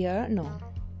this year, no.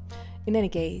 In any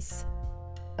case,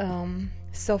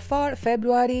 so far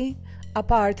February,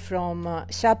 apart from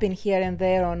shopping here and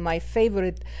there on my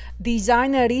favorite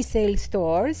designer resale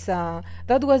stores,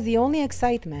 that was the only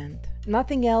excitement.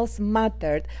 Nothing else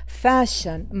mattered.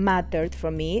 Fashion mattered for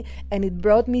me, and it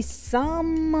brought me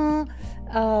some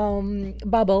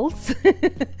bubbles,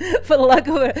 for lack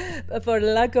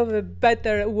of a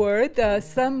better word,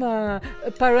 some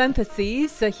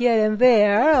parentheses here and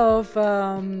there of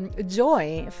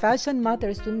joy. Fashion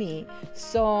matters to me,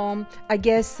 so I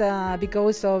guess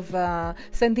because of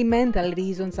sentimental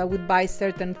reasons, I would buy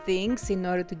certain things in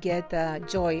order to get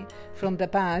joy from the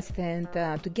past and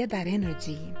to get that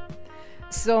energy.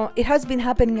 So it has been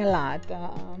happening a lot,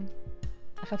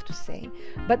 I have to say,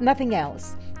 but nothing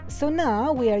else. So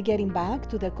now we are getting back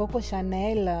to the Coco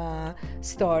Chanel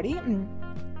story,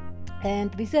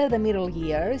 and these are the middle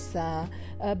years.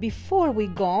 Before we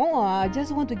go, I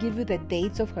just want to give you the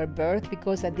dates of her birth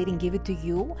because I didn't give it to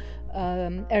you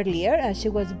earlier. She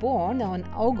was born on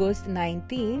August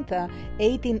 19th,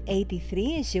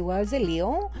 1883. She was a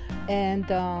Leo, and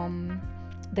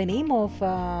the name of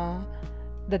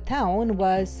the town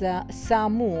was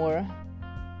Saumur,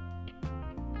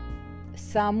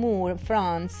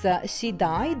 France. She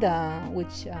died,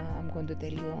 which I'm going to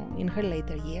tell you in her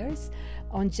later years,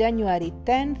 on January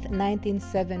 10th,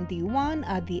 1971,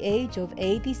 at the age of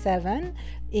 87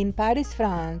 in Paris,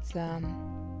 France.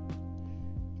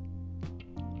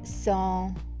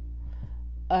 So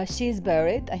she's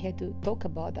buried. I had to talk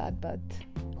about that, but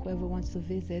whoever wants to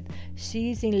visit,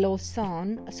 she's in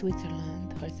Lausanne,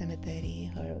 Switzerland, her cemetery,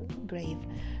 her grave.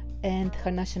 And her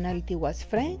nationality was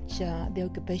French. The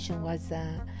occupation was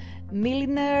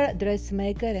milliner,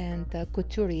 dressmaker, and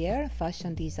couturier,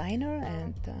 fashion designer,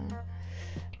 and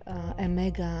a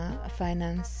mega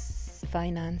finance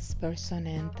person,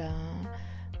 and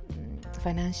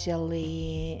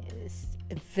financially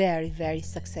very, very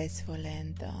successful,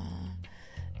 and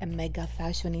a mega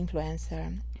fashion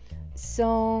influencer.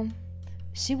 So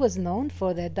she was known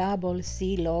for the double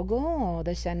C logo,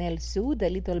 the Chanel suit, the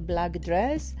little black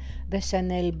dress, the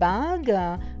Chanel bag,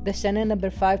 the Chanel No.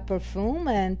 5 perfume,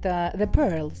 and the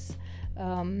pearls.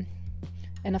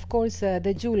 And of course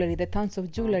the jewelry, the tons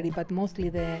of jewelry, but mostly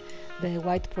the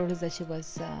white pearls that she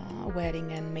was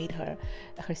wearing and made her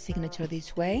signature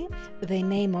this way. The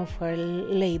name of her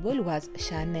label was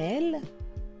Chanel,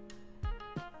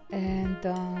 and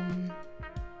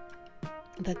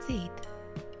that's it.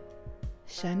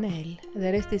 Chanel.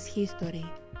 The rest is history.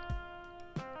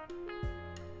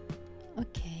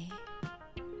 Okay.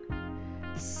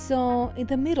 So in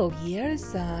the middle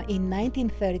years, in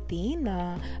 1913,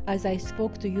 as I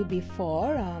spoke to you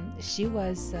before, she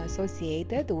was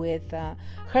associated with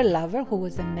her lover, who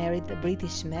was a married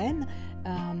British man.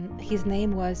 His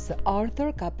name was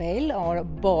Arthur Capel, or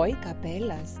Boy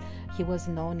Capel, as he was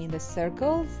known in the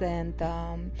circles, and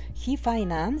he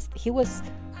was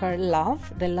her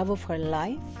love, the love of her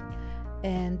life.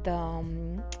 And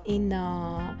in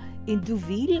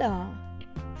Deauville,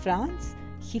 France,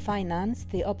 he financed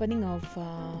the opening of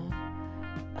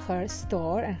her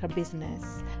store and her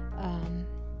business.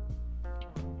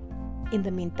 In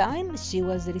the meantime, she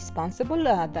was responsible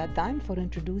at that time for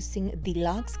introducing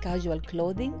deluxe casual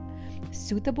clothing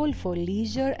suitable for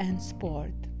leisure and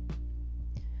sport.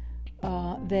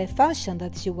 The fashion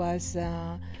that she was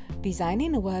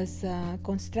designing was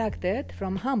constructed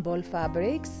from humble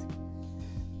fabrics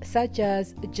such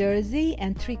as jersey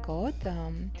and tricot,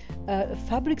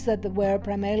 fabrics that were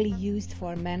primarily used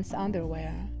for men's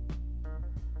underwear.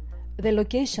 The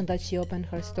location that she opened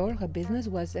her store, her business,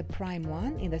 was a prime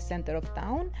one in the center of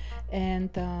town and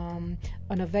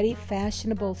on a very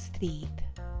fashionable street.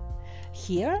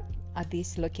 Here, at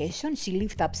this location, she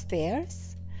lived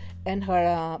upstairs, and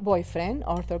her boyfriend,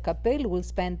 Arthur Capel, will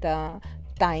spend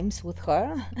times with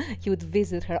her. He would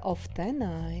visit her often.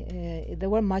 They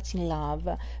were much in love.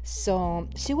 So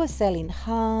she was selling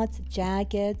hats,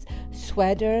 jackets,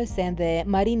 sweaters, and the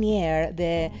mariniere,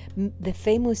 the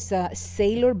famous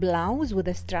sailor blouse with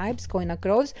the stripes going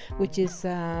across, which is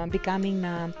becoming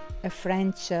a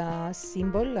French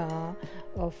symbol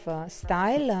of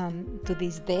style to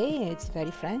this day. It's very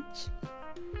French,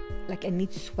 like a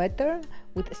knit sweater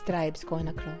with stripes going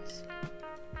across.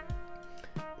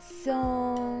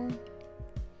 So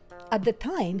at the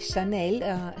time,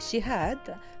 Chanel, she had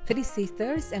 3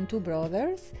 sisters and 2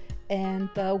 brothers, and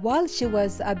while she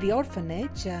was at the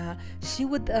orphanage, she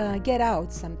would get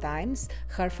out sometimes.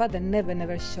 Her father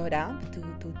never showed up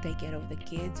to take care of the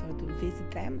kids or to visit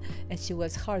them, and she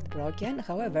was heartbroken.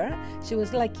 However, she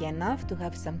was lucky enough to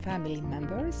have some family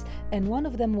members, and one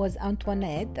of them was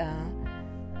Antoinette,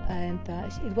 and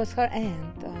it was her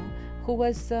aunt, who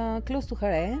was close to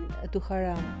her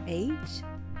age.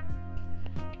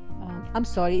 I'm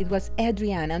sorry, it was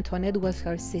Adrienne. Antoinette was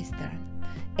her sister.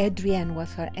 Adrienne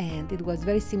was her aunt. It was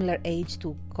very similar age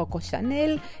to Coco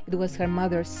Chanel. It was her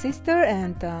mother's sister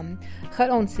and her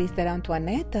own sister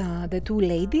Antoinette, the two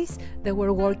ladies that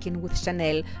were working with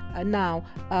Chanel. Now,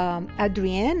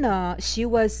 Adrienne, she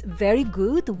was very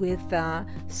good with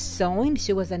sewing.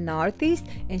 She was an artist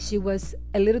and she was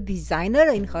a little designer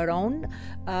in her own.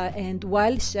 And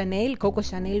while Coco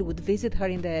Chanel would visit her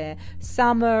in the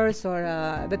summers or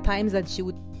the times that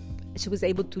she was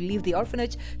able to leave the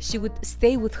orphanage, she would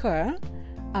stay with her,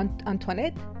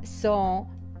 Antoinette. So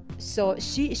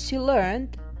she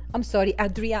learned. I'm sorry,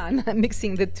 Adrienne. I'm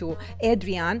mixing the two.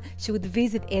 Adrienne. She would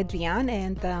visit Adrienne,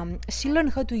 and she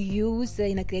learned how to use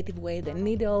in a creative way the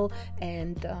needle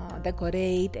and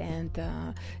decorate and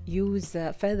use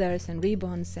feathers and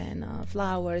ribbons and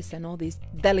flowers and all these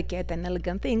delicate and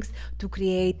elegant things to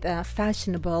create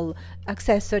fashionable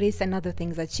accessories and other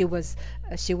things that she was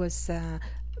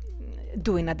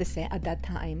doing at that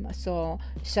time. So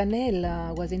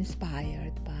Chanel was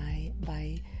inspired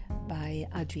by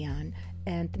Adrienne,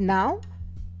 and now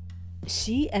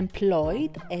she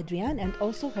employed Adrienne and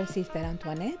also her sister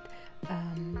Antoinette,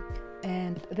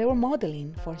 and they were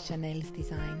modeling for Chanel's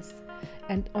designs.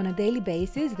 And on a daily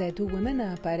basis, the two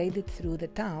women paraded through the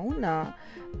town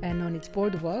and on its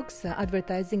boardwalks,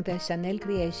 advertising the Chanel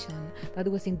creation that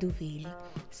was in Deauville.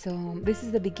 So this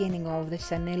is the beginning of the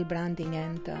Chanel branding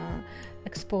and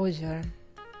exposure.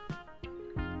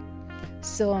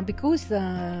 So because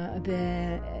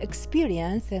the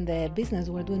experience and the business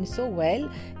were doing so well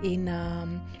in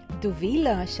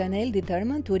Deauville, Chanel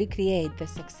determined to recreate the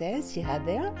success she had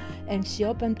there, and she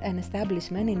opened an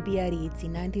establishment in Biarritz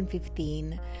in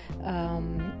 1915.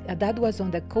 That was on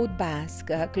the Côte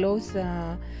Basque, close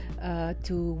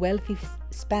to wealthy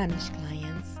Spanish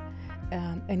clients.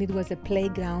 And it was a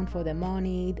playground for the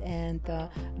moneyed and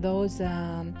those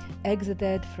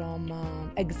exiled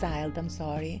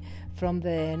from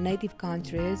the native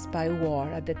countries by war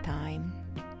at the time.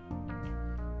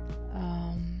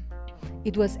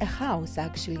 It was a house,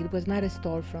 actually. It was not a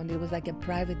storefront. It was like a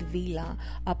private villa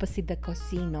opposite the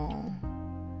casino.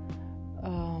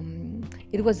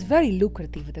 It was very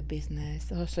lucrative, the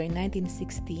business. Also in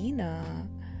 1916,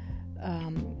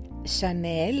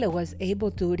 Chanel was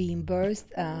able to reimburse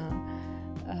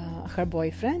her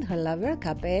boyfriend, her lover,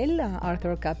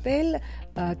 Arthur Capel,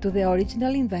 to the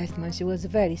original investment. She was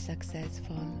very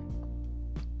successful.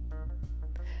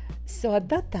 So at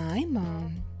that time,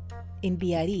 in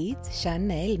Biarritz,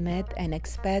 Chanel met an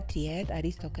expatriate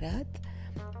aristocrat,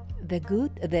 the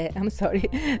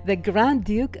Grand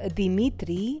Duke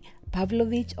Dmitry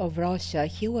Pavlovich of Russia.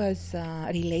 He was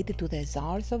related to the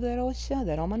Tsars of Russia,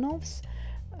 the Romanovs.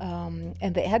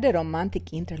 And they had a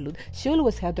romantic interlude. She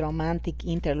always had romantic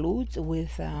interludes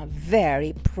with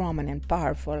very prominent,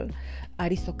 powerful,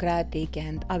 aristocratic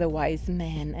and otherwise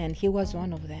men, and he was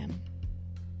one of them.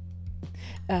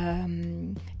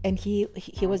 And he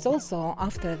was also,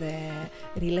 after the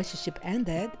relationship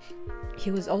ended,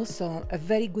 he was also a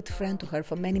very good friend to her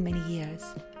for many, many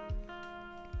years.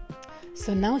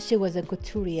 So now she was a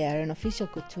couturier, an official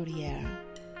couturier,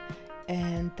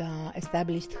 and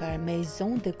established her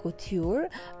Maison de Couture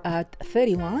at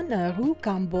 31 Rue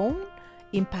Cambon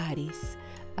in Paris.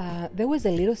 There was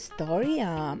a little story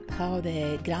how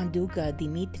the Grand Duke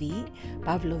Dmitry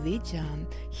Pavlovich,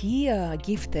 he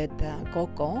gifted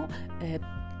Coco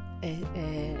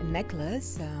a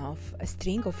necklace of a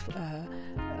string of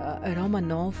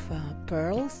Romanov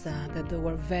pearls that they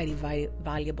were very, very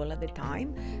valuable at the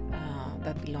time,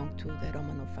 that belonged to the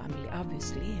Romanov family,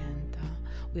 obviously, and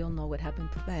we all know what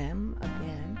happened to them at the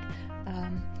end.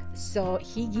 So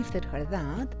he gifted her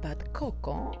that, but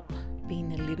Coco,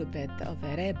 being a little bit of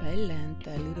a rebel and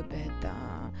a little bit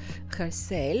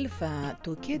herself,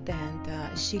 took it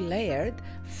and she layered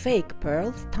fake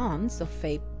pearls, tons of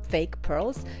fake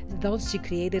pearls. Thus she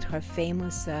created her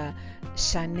famous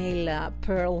Chanel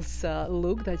pearls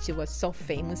look that she was so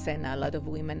famous, and a lot of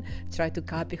women tried to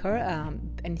copy her,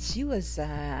 and she was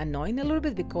annoying a little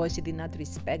bit because she did not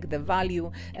respect the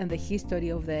value and the history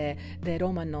of the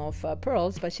Romanov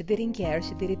pearls, but she didn't care.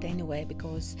 She did it anyway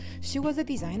because she was a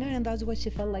designer and that's what she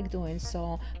felt like doing.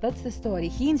 So that's the story.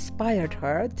 He inspired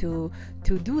her to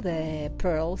do the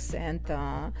pearls and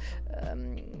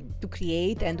to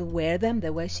create and wear them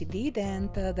the way she did,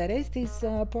 and the rest is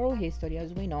pearl history,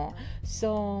 as we know.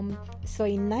 So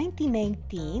in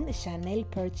 1918, Chanel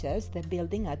purchased the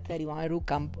building at 31 Rue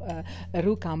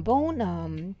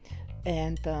Cambon,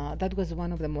 and that was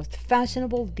one of the most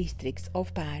fashionable districts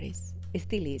of Paris. It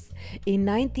still is. In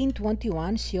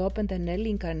 1921, she opened an early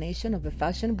incarnation of a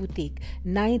fashion boutique,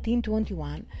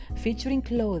 1921, featuring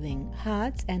clothing,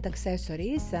 hats, and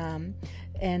accessories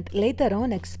and later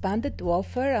on expanded to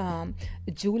offer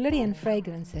jewelry and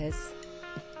fragrances.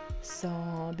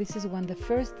 So this is when the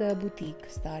first boutique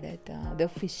started, the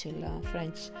official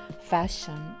French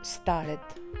fashion started.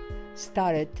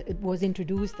 It was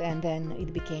introduced, and then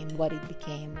it became what it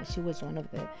became. She was one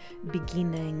of the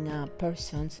beginning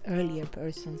earlier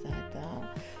persons that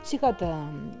she got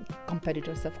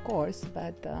competitors, of course,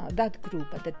 but that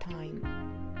group at the time,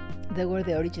 they were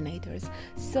the originators.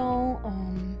 So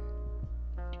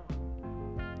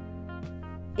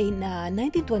in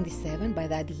 1927, by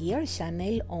that year,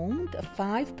 Chanel owned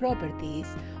 5 properties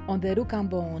on the Rue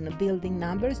Cambon, building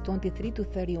numbers 23 to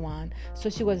 31. So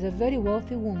she was a very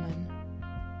wealthy woman.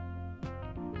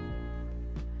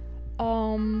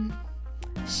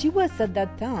 She was at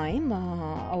that time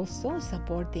also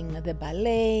supporting the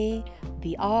ballet,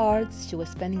 the arts. She was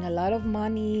spending a lot of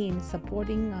money in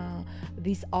supporting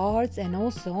these arts, and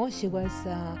also she was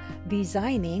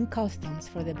designing costumes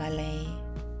for the ballet.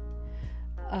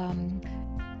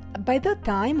 By that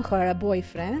time, her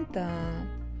boyfriend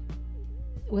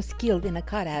was killed in a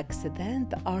car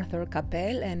accident, Arthur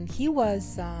Capel, and he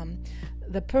was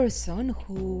the person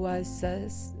who was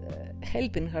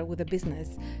helping her with the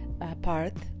business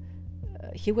part.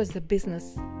 He was the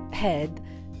business head.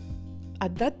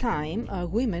 At that time,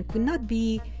 women could not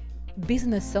be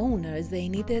business owners. They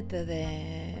needed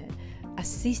the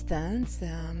assistance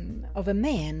of a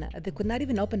man. They could not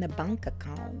even open a bank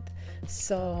account.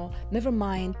 So never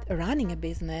mind running a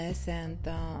business and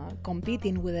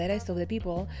competing with the rest of the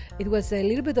people. It was a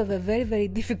little bit of a very, very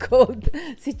difficult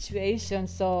situation.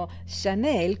 So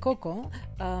Chanel, Coco,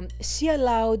 she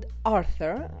allowed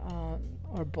Arthur,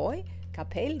 her boy,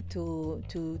 Capel,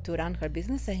 to run her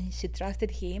business, and she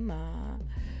trusted him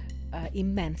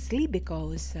immensely,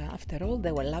 because after all,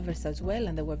 they were lovers as well,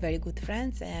 and they were very good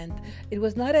friends, and it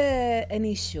was not an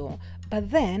issue. But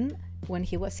then when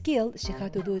he was killed, she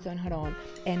had to do it on her own,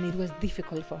 and it was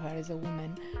difficult for her as a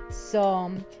woman. So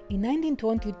in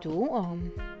 1922,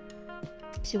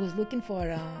 she was looking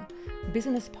for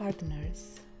business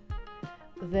partners.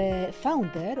 The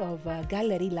founder of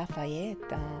Galerie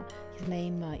Lafayette, his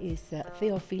name is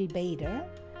Théophile Bader,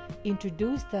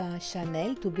 introduced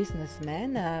Chanel to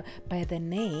businessmen by the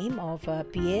name of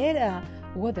Pierre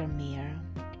Watermere.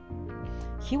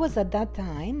 He was at that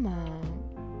time,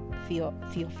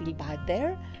 Théophile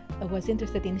Bader, was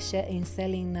interested in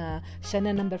selling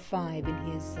Chanel No. 5 in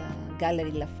his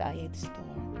Galerie Lafayette store.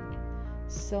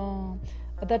 So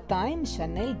at that time,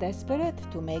 Chanel, desperate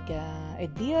to make a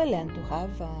deal and to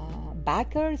have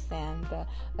backers and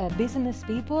business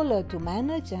people to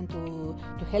manage and to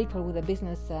help her with the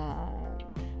business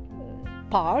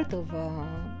part of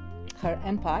her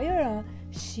empire,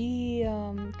 she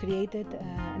created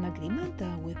an agreement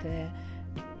with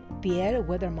Pierre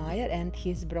Watermere and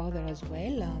his brother as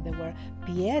well. They were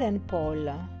Pierre and Paul.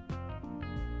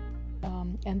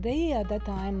 And they, at that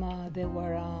time, they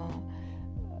were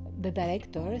the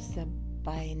directors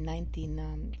by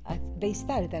they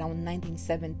started around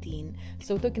 1917.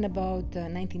 So talking about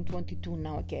 1922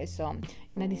 now, okay. So in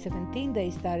 1917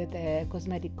 they started a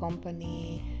cosmetic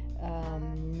company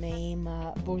named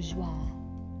Bourjois.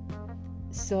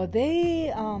 So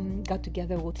they got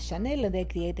together with Chanel and they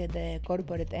created a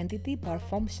corporate entity,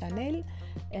 Parfum Chanel,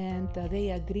 and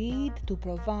they agreed to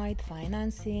provide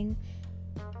financing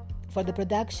for the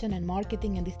production and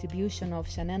marketing and distribution of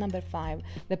Chanel No. 5,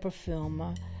 the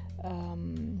perfume.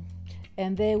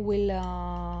 And they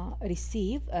will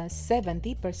receive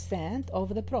 70%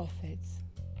 of the profits.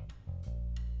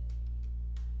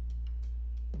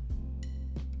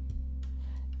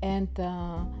 And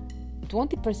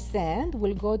 20%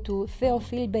 will go to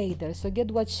Théophile Bader. So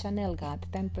get what Chanel got,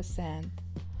 10%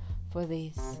 for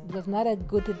this. It was not a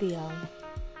good deal.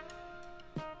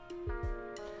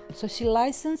 So she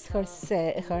licensed her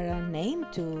name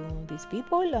to these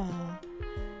people,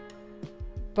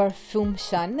 Parfum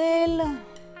Chanel,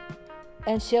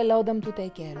 and she allowed them to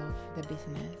take care of the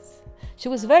business. She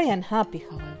was very unhappy,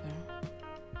 however.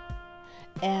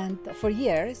 And for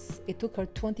years, it took her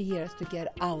 20 years to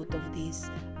get out of this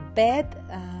bad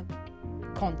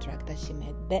contract that she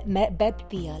made, bad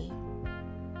deal.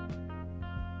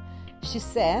 She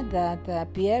said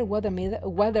that Pierre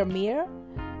Watermere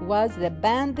was the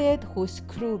bandit who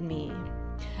screwed me.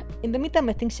 In the meantime,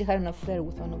 I think she had an affair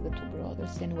with one of the two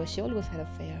brothers. Anyway, she always had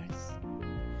affairs.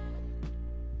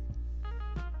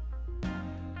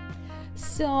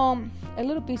 So, a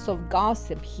little piece of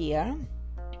gossip here.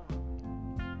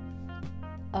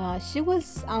 She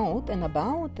was out and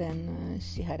about, and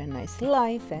she had a nice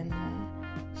life, and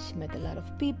She met a lot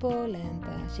of people, and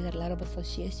she had a lot of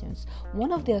associations.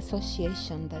 One of the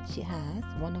associations that she has,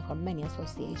 one of her many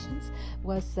associations,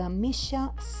 was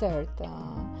Misha Sert,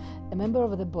 a member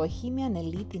of the Bohemian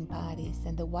elite in Paris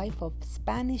and the wife of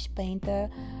Spanish painter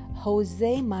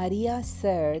Jose Maria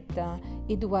Sert.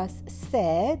 It was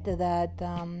said that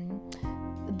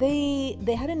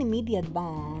they had an immediate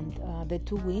bond. The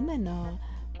two women,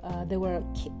 they were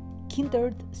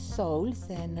kindred souls,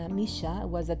 and Misha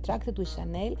was attracted to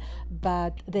Chanel,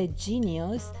 but the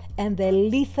genius and the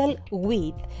lethal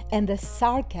wit and the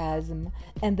sarcasm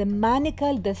and the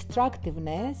maniacal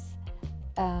destructiveness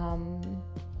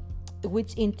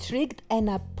which intrigued and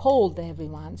appalled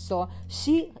everyone. So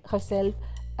she herself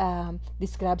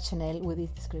described Chanel with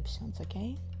these descriptions.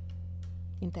 Okay,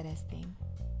 interesting.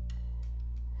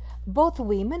 Both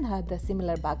women had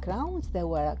similar backgrounds. They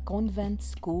were convent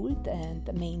schooled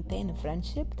and maintained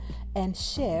friendship and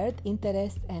shared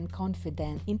interests and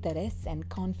confidences.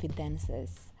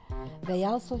 They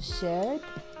also shared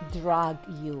drug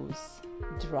use.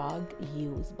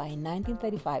 By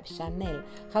 1935, Chanel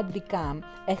had become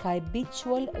a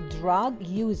habitual drug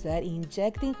user,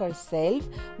 injecting herself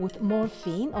with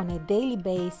morphine on a daily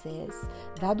basis.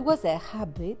 That was a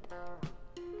habit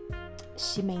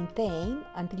she maintained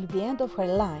until the end of her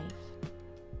life.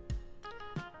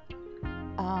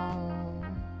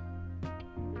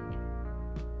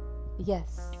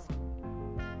 Yes,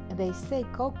 they say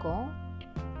Coco,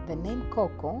 the name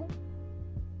Coco,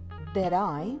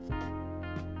 derived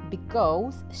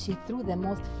because she threw the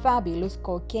most fabulous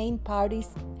cocaine parties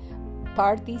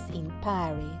in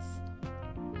Paris.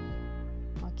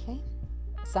 Okay,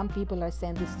 some people are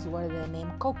saying this is where the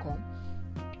name Coco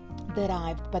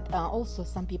derived, but also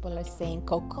some people are saying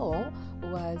Coco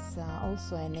was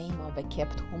also a name of a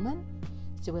kept woman.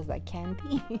 She was like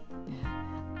candy.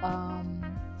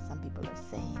 Some people are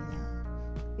saying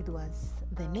it was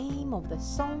the name of the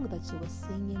song that she was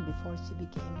singing before she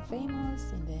became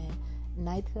famous in the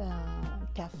night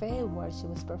cafe where she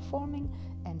was performing,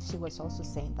 and she was also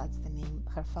saying that's the name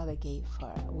her father gave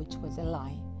her, which was a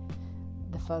lie.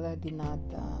 The father did not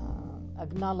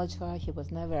acknowledge her. He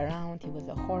was never around. He was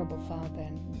a horrible father,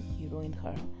 and he ruined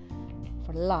her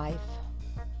for life.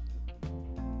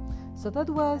 So that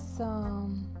was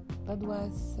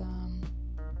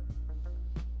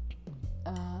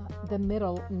the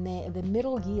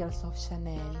middle years of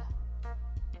Chanel.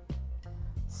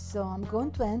 So I'm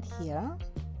going to end here,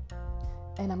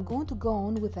 and I'm going to go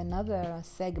on with another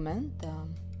segment,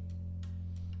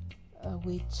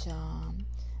 which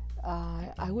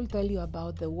I will tell you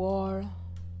about the war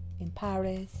in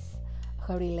Paris,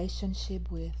 her relationship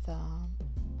with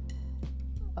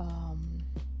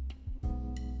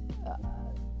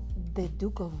the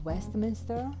Duke of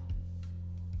Westminster,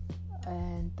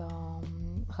 and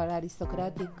her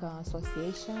aristocratic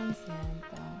associations, and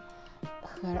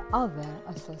her other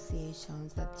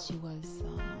associations that she was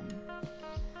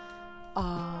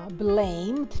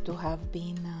blamed to have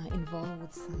been involved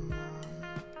with some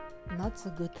not so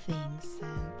good things,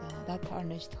 and that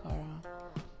tarnished her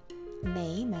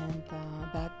name, and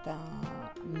that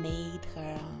made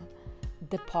her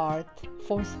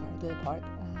force her to depart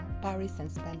Paris and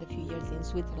spend a few years in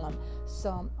Switzerland.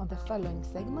 So on the following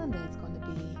segment, it's going to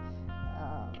be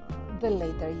the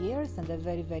later years, and the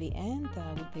very, very end.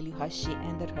 I will tell you how she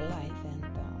ended her life, and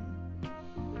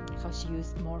how she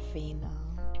used morphine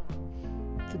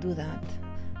to do that.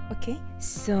 Okay,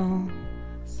 so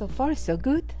far so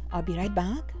good. I'll be right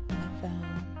back with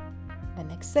the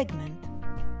next segment.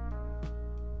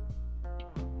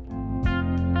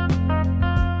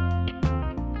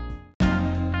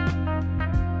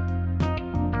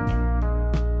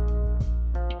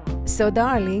 So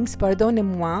darlings,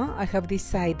 pardonnez-moi, I have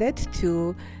decided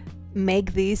to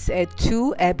make this a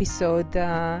 2-episode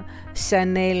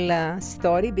Chanel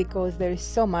story because there is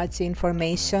so much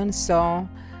information. So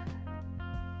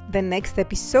the next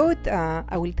episode,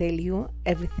 I will tell you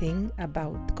everything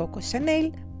about Coco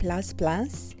Chanel, plus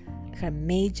her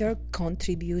major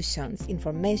contributions,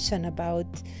 information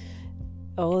about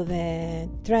all the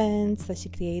trends that she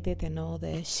created, and all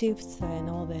the shifts, and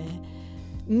all the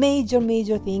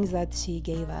major things that she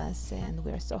gave us, and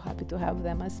we're so happy to have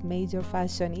them as major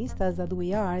fashionistas that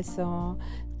we are. So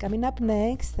coming up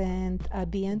next, and à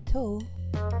bientôt.